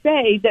can't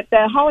say that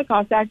the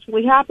Holocaust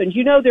actually happened.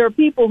 You know, there are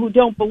people who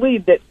don't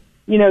believe that,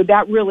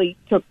 that really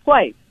took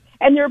place.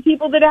 And there are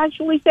people that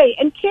actually say,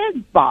 and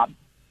kids, Bob,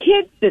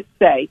 kids that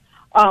say,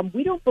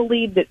 we don't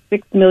believe that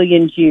 6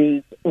 million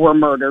Jews were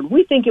murdered.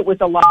 We think it was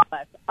a lot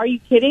less. Are you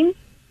kidding?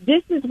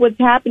 This is what's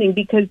happening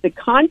because the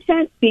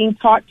content being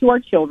taught to our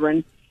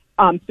children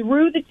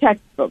through the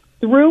textbooks,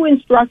 through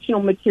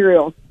instructional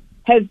materials,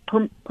 has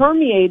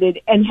permeated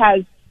and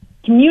has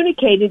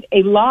communicated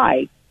a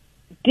lie,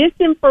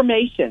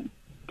 disinformation,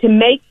 to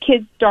make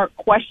kids start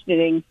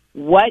questioning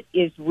what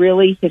is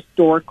really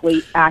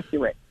historically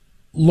accurate.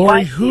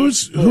 Laurie,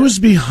 who's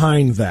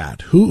behind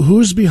that?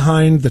 Who's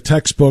behind the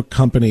textbook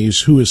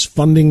companies? Who is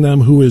funding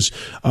them? Who is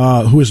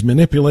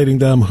manipulating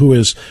them? Who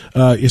is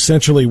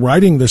essentially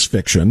writing this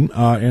fiction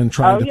and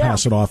trying to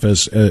pass it off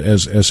as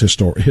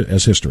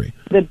history?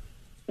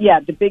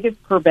 The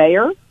biggest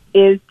purveyor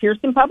is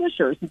Pearson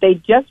Publishers. They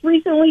just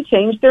recently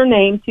changed their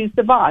name to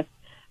Savas,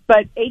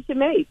 but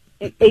HMH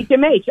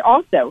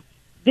also.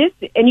 This,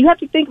 and you have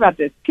to think about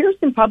this.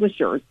 Pearson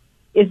Publishers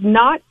is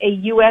not a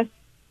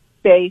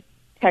U.S.-based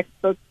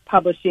textbook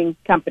publishing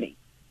company.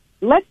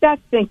 Let that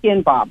sink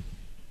in, Bob.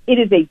 It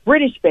is a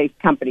British-based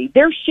company.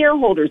 Their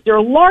shareholders,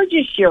 their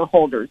largest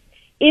shareholders,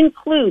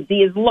 include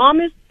the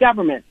Islamist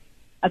governments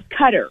of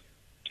Qatar,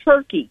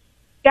 Turkey,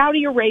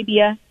 Saudi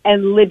Arabia,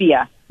 and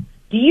Libya.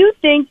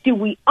 Do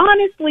we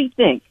honestly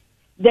think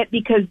that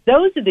because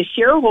those are the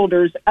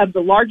shareholders of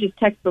the largest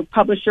textbook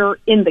publisher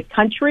in the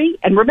country,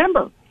 and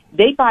remember,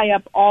 they buy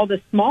up all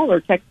the smaller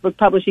textbook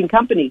publishing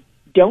companies,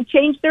 don't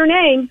change their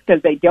names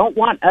because they don't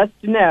want us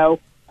to know,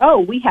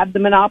 we have the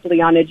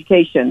monopoly on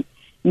education.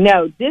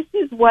 No, this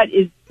is what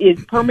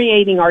is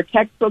permeating our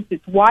textbooks.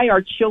 It's why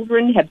our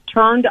children have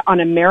turned on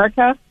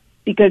America,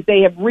 because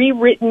they have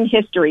rewritten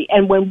history.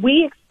 And when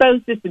we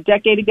exposed this a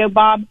decade ago,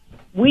 Bob,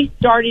 we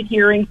started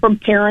hearing from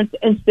parents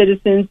and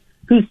citizens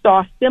who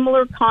saw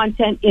similar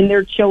content in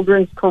their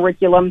children's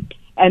curriculum,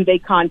 and they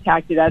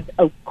contacted us.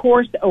 Of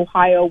course,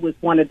 Ohio was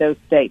one of those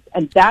states,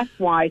 and that's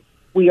why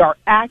we are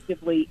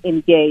actively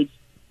engaged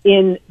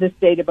in the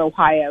state of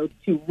Ohio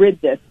to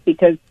rid this,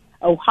 because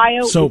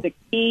Ohio is a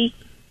key.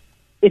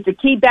 It's a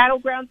key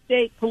battleground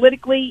state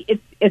politically.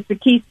 It's a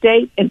key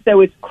state, and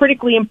so it's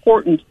critically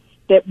important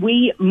that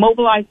we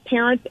mobilize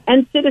parents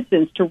and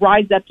citizens to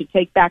rise up to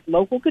take back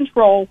local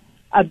control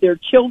of their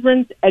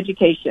children's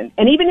education.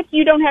 And even if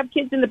you don't have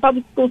kids in the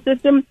public school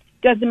system,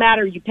 doesn't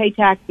matter. You pay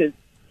taxes.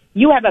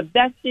 You have a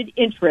vested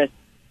interest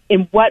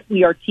in what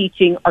we are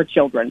teaching our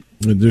children.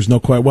 There's no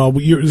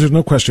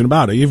question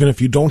about it. Even if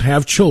you don't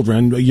have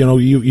children,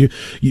 you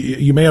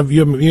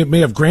may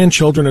have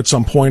grandchildren at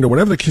some point, or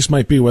whatever the case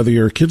might be. Whether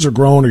your kids are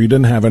grown or you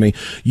didn't have any,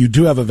 you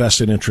do have a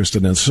vested interest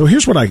in this. So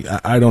here's what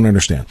I don't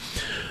understand.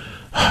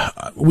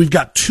 We've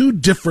got two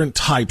different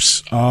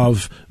types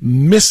of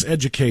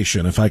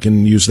miseducation, if I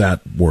can use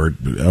that word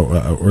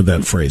or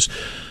that phrase.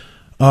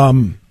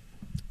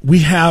 We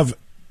have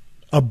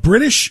a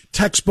British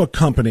textbook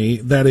company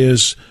that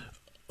is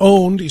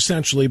owned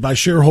essentially by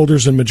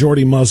shareholders in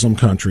majority Muslim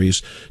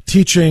countries,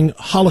 teaching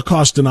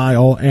Holocaust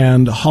denial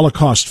and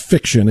Holocaust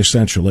fiction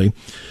essentially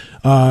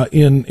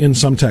in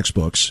some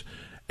textbooks.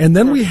 And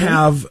then we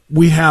have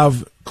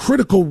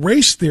critical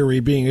race theory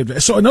being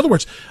advanced. So in other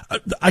words,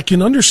 I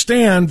can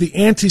understand the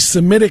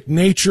anti-Semitic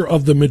nature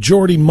of the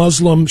majority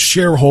Muslim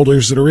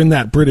shareholders that are in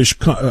that British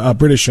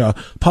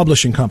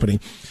publishing company.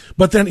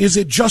 But then is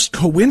it just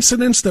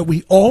coincidence that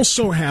we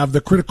also have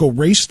the critical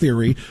race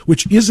theory,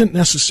 which isn't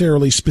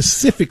necessarily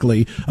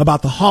specifically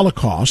about the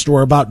Holocaust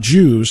or about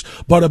Jews,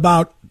 but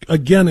about,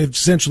 again,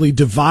 essentially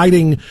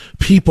dividing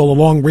people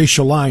along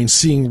racial lines,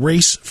 seeing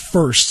race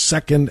first,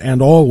 second,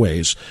 and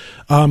always?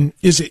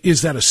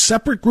 Is that a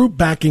separate group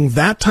backing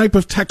that type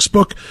of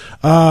textbook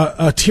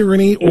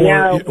tyranny,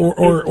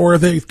 or are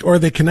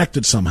they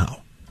connected somehow?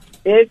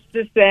 It's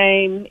the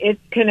same.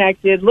 It's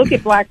connected. Look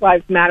at Black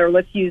Lives Matter.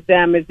 Let's use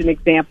them as an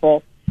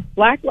example.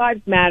 Black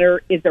Lives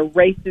Matter is a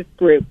racist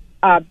group.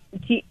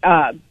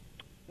 Breonna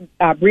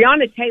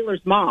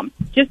Taylor's mom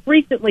just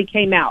recently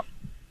came out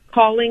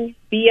calling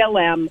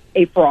BLM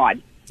a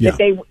fraud. Yeah.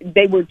 That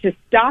they were to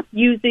stop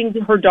using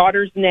her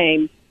daughter's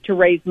name to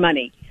raise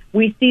money.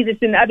 We see this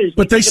in others.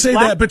 But they say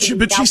that. But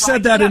she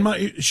said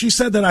that she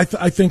said that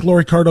I think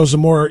Laurie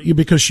Cardoza-Moore,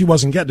 because she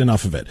wasn't getting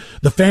enough of it.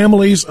 The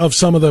families of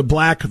some of the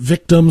black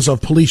victims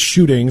of police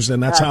shootings,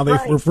 and that's how they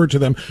refer to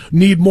them,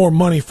 need more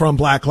money from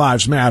Black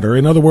Lives Matter.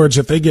 In other words,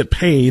 if they get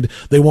paid,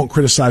 they won't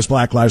criticize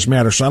Black Lives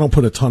Matter. So I don't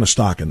put a ton of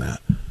stock in that.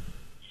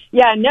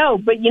 Yeah, no,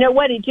 but you know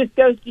what? It just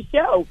goes to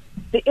show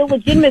the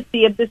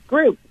illegitimacy of this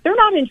group. They're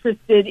not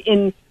interested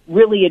in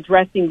really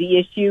addressing the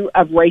issue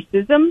of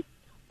racism.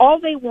 All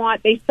they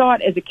want, they saw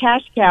it as a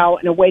cash cow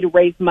and a way to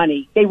raise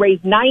money. They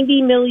raised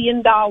 $90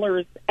 million,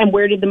 and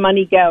where did the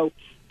money go?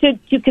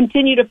 To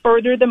continue to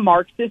further the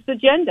Marxist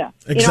agenda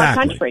in our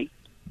country.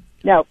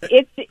 No,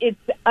 it's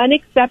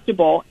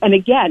unacceptable, and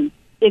again,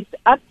 it's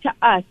up to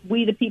us,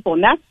 we the people,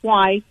 and that's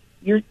why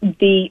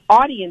the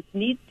audience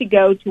needs to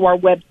go to our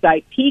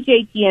website,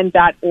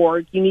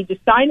 pjtn.org. You need to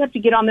sign up to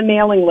get on the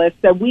mailing list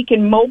so we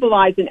can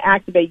mobilize and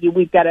activate you.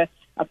 We've got a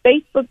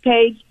Facebook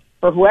page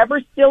for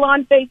whoever's still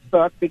on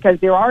Facebook, because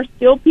there are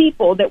still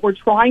people that we're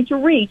trying to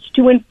reach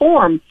to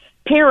inform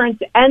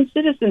parents and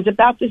citizens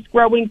about this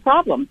growing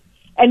problem.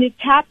 And it's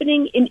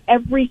happening in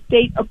every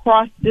state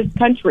across this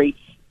country.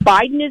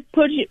 Biden is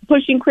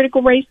pushing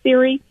critical race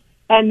theory.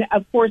 And,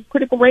 of course,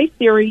 critical race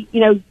theory,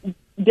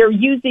 they're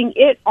using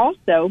it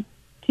also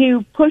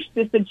to push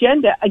this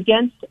agenda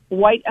against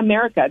white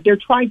America. They're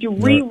trying to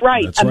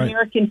rewrite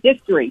American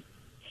history.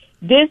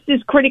 This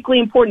is critically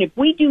important. If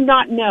we do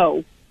not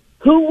know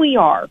who we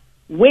are,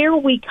 where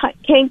we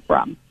came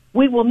from,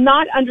 we will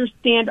not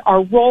understand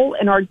our role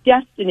and our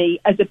destiny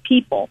as a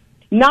people,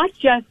 not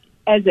just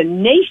as a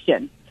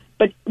nation,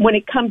 but when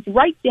it comes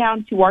right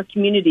down to our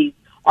communities,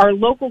 our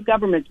local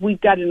governments.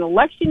 We've got an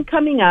election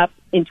coming up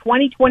in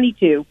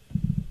 2022,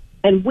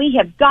 and we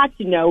have got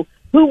to know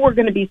who we're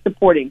going to be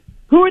supporting.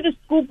 Who are the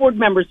school board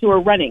members who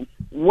are running?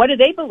 What do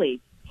they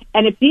believe?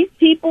 And if these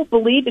people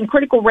believe in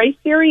critical race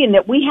theory and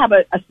that we have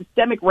a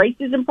systemic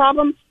racism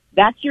problem,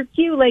 that's your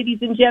cue, ladies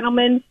and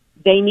gentlemen.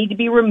 They need to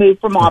be removed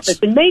from office.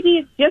 And maybe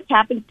it just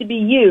happens to be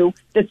you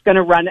that's going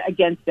to run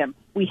against them.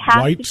 We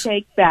have to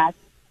take back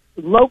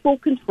local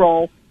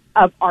control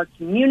of our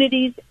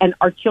communities and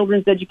our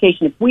children's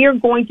education. If we are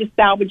going to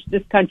salvage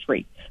this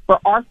country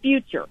for our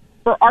future,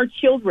 for our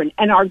children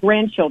and our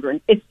grandchildren,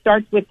 it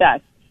starts with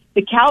us.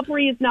 The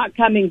cavalry is not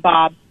coming,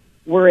 Bob.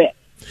 We're it.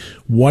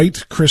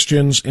 White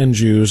Christians and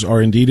Jews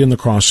are indeed in the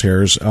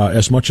crosshairs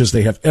as much as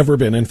they have ever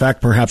been. In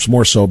fact, perhaps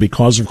more so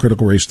because of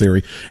critical race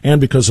theory and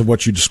because of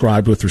what you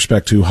described with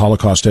respect to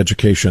Holocaust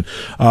education,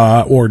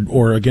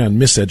 or again,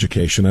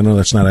 miseducation. I know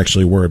that's not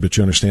actually a word, but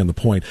you understand the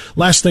point.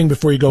 Last thing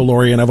before you go,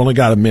 Laurie, and I've only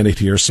got a minute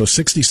here, so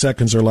 60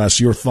 seconds or less.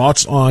 Your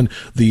thoughts on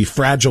the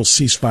fragile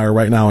ceasefire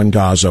right now in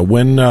Gaza?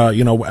 When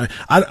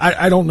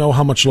I don't know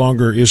how much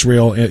longer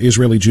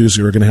Israeli Jews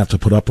are going to have to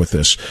put up with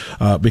this,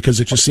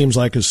 because it just seems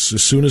like as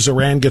soon as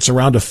Iran gets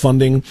around to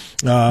funding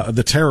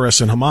the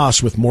terrorists and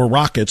Hamas with more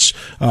rockets,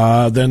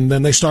 then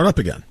they start up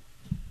again.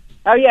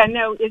 Oh, yeah,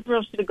 no,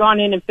 Israel should have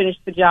gone in and finished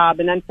the job.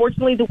 And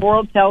unfortunately, the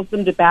world tells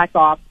them to back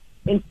off.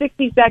 In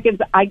 60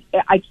 seconds, I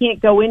can't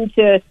go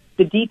into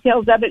the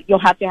details of it. You'll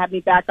have to have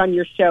me back on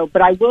your show.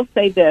 But I will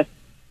say this,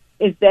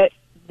 is that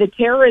the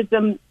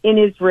terrorism in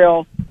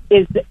Israel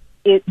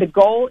the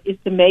goal is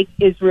to make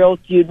Israel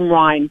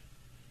Judenrein.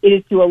 It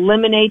is to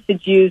eliminate the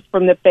Jews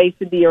from the face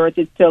of the earth.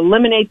 It's to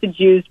eliminate the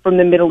Jews from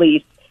the Middle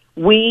East.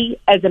 We,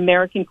 as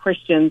American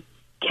Christians,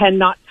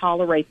 cannot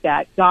tolerate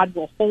that. God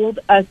will hold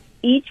us,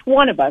 each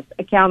one of us,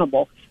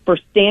 accountable for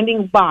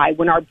standing by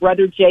when our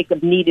brother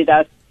Jacob needed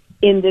us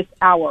in this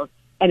hour.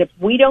 And if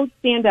we don't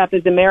stand up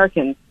as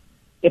Americans,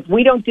 if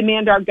we don't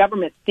demand our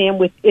government stand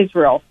with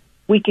Israel,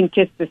 we can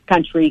kiss this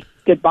country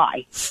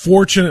goodbye.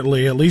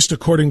 Fortunately, at least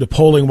according to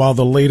polling while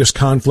the latest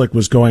conflict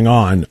was going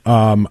on,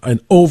 an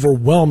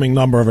overwhelming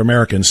number of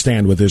Americans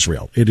stand with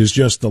Israel. It is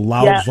just the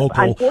loud,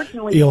 vocal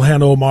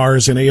Ilhan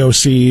Omars and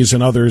AOCs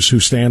and others who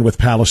stand with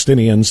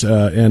Palestinians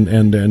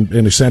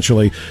and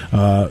essentially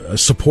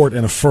support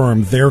and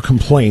affirm their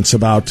complaints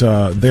about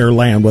their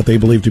land, what they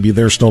believe to be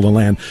their stolen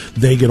land.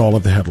 They get all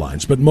of the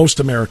headlines. But most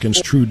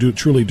Americans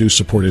truly do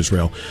support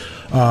Israel.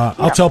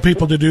 I'll tell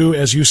people to do,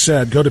 as you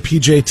said, go to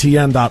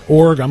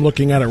pjtn.org. I'm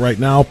looking at it right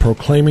now,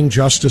 Proclaiming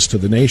Justice to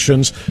the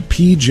Nations,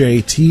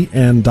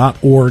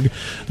 pjtn.org.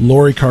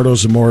 Laurie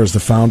Cardoza-Moore is the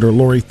founder.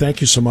 Laurie,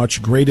 thank you so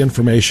much. Great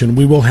information.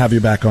 We will have you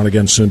back on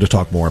again soon to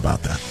talk more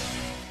about that.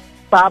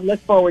 Bob, look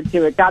forward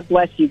to it. God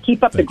bless you.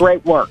 Keep up the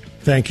great work.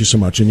 Thank you so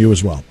much, and you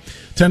as well.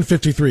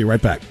 10:53,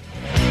 right back.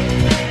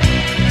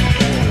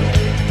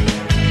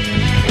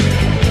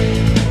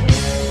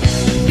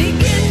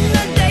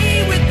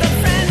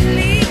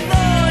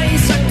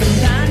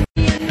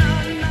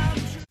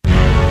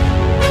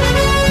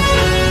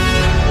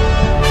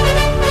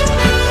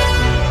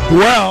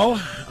 Well,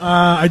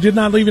 I did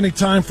not leave any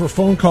time for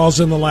phone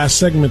calls in the last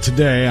segment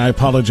today. I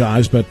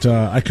apologize, but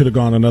I could have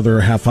gone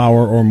another half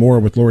hour or more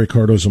with Laurie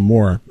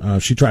Cardoza-Moore.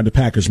 She tried to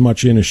pack as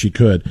much in as she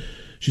could.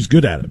 She's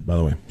good at it, by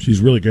the way. She's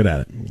really good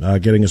at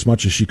it, getting as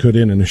much as she could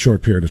in a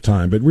short period of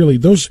time. But really,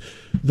 those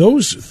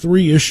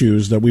three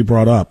issues that we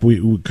brought up,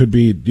 we could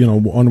be,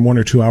 on 1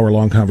 or 2 hour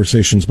long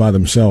conversations by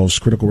themselves.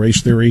 Critical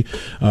race theory,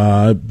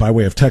 by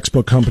way of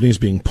textbook companies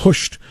being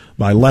pushed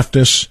by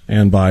leftists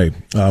and by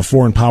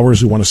foreign powers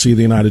who want to see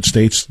the United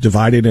States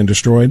divided and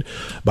destroyed,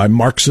 by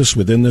Marxists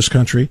within this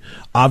country.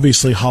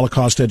 Obviously,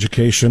 Holocaust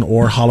education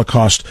or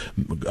Holocaust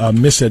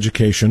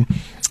miseducation,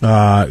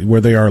 where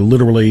they are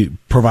literally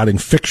providing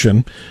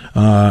fiction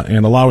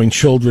and allowing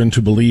children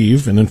to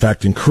believe, and in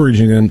fact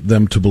encouraging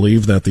them to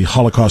believe that the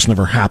Holocaust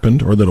never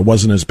happened or that it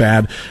wasn't as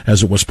bad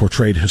as it was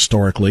portrayed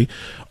historically,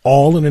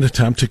 all in an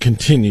attempt to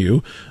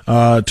continue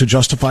to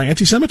justify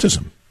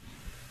anti-Semitism.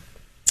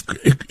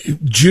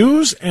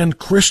 Jews and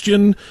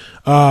Christian,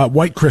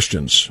 white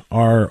Christians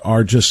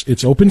are just,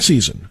 it's open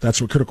season.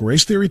 That's what critical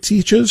race theory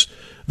teaches.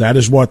 That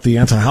is what the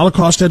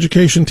anti-Holocaust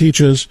education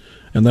teaches.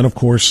 And then, of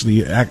course,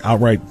 the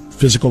outright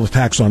physical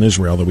attacks on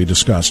Israel that we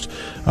discussed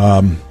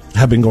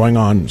have been going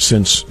on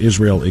since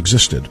Israel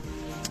existed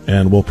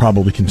and will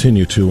probably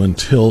continue to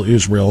until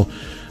Israel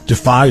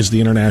defies the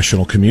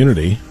international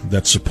community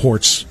that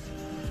supports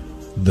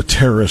the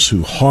terrorists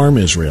who harm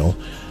Israel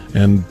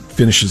and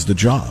finishes the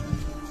job.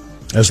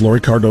 As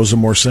Laurie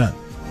Cardoza-Moore said,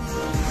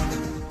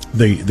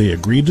 they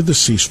agreed to the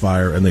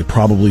ceasefire, and they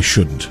probably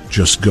shouldn't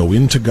just go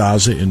into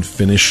Gaza and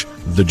finish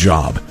the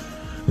job.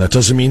 That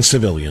doesn't mean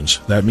civilians.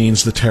 That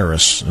means the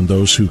terrorists and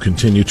those who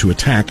continue to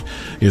attack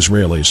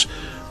Israelis.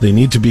 They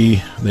need to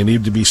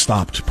be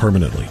stopped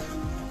permanently,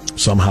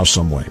 somehow,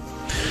 some way.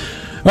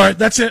 All right,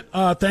 that's it.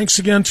 Thanks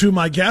again to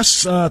my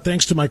guests.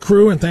 Thanks to my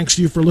crew, and thanks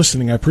to you for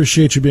listening. I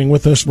appreciate you being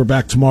with us. We're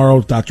back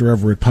tomorrow. Dr.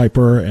 Everett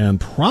Piper and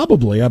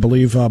probably, I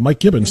believe, Mike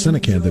Gibbons,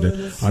 Senate candidate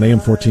on AM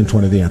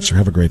 1420 The Answer.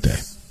 Have a great day.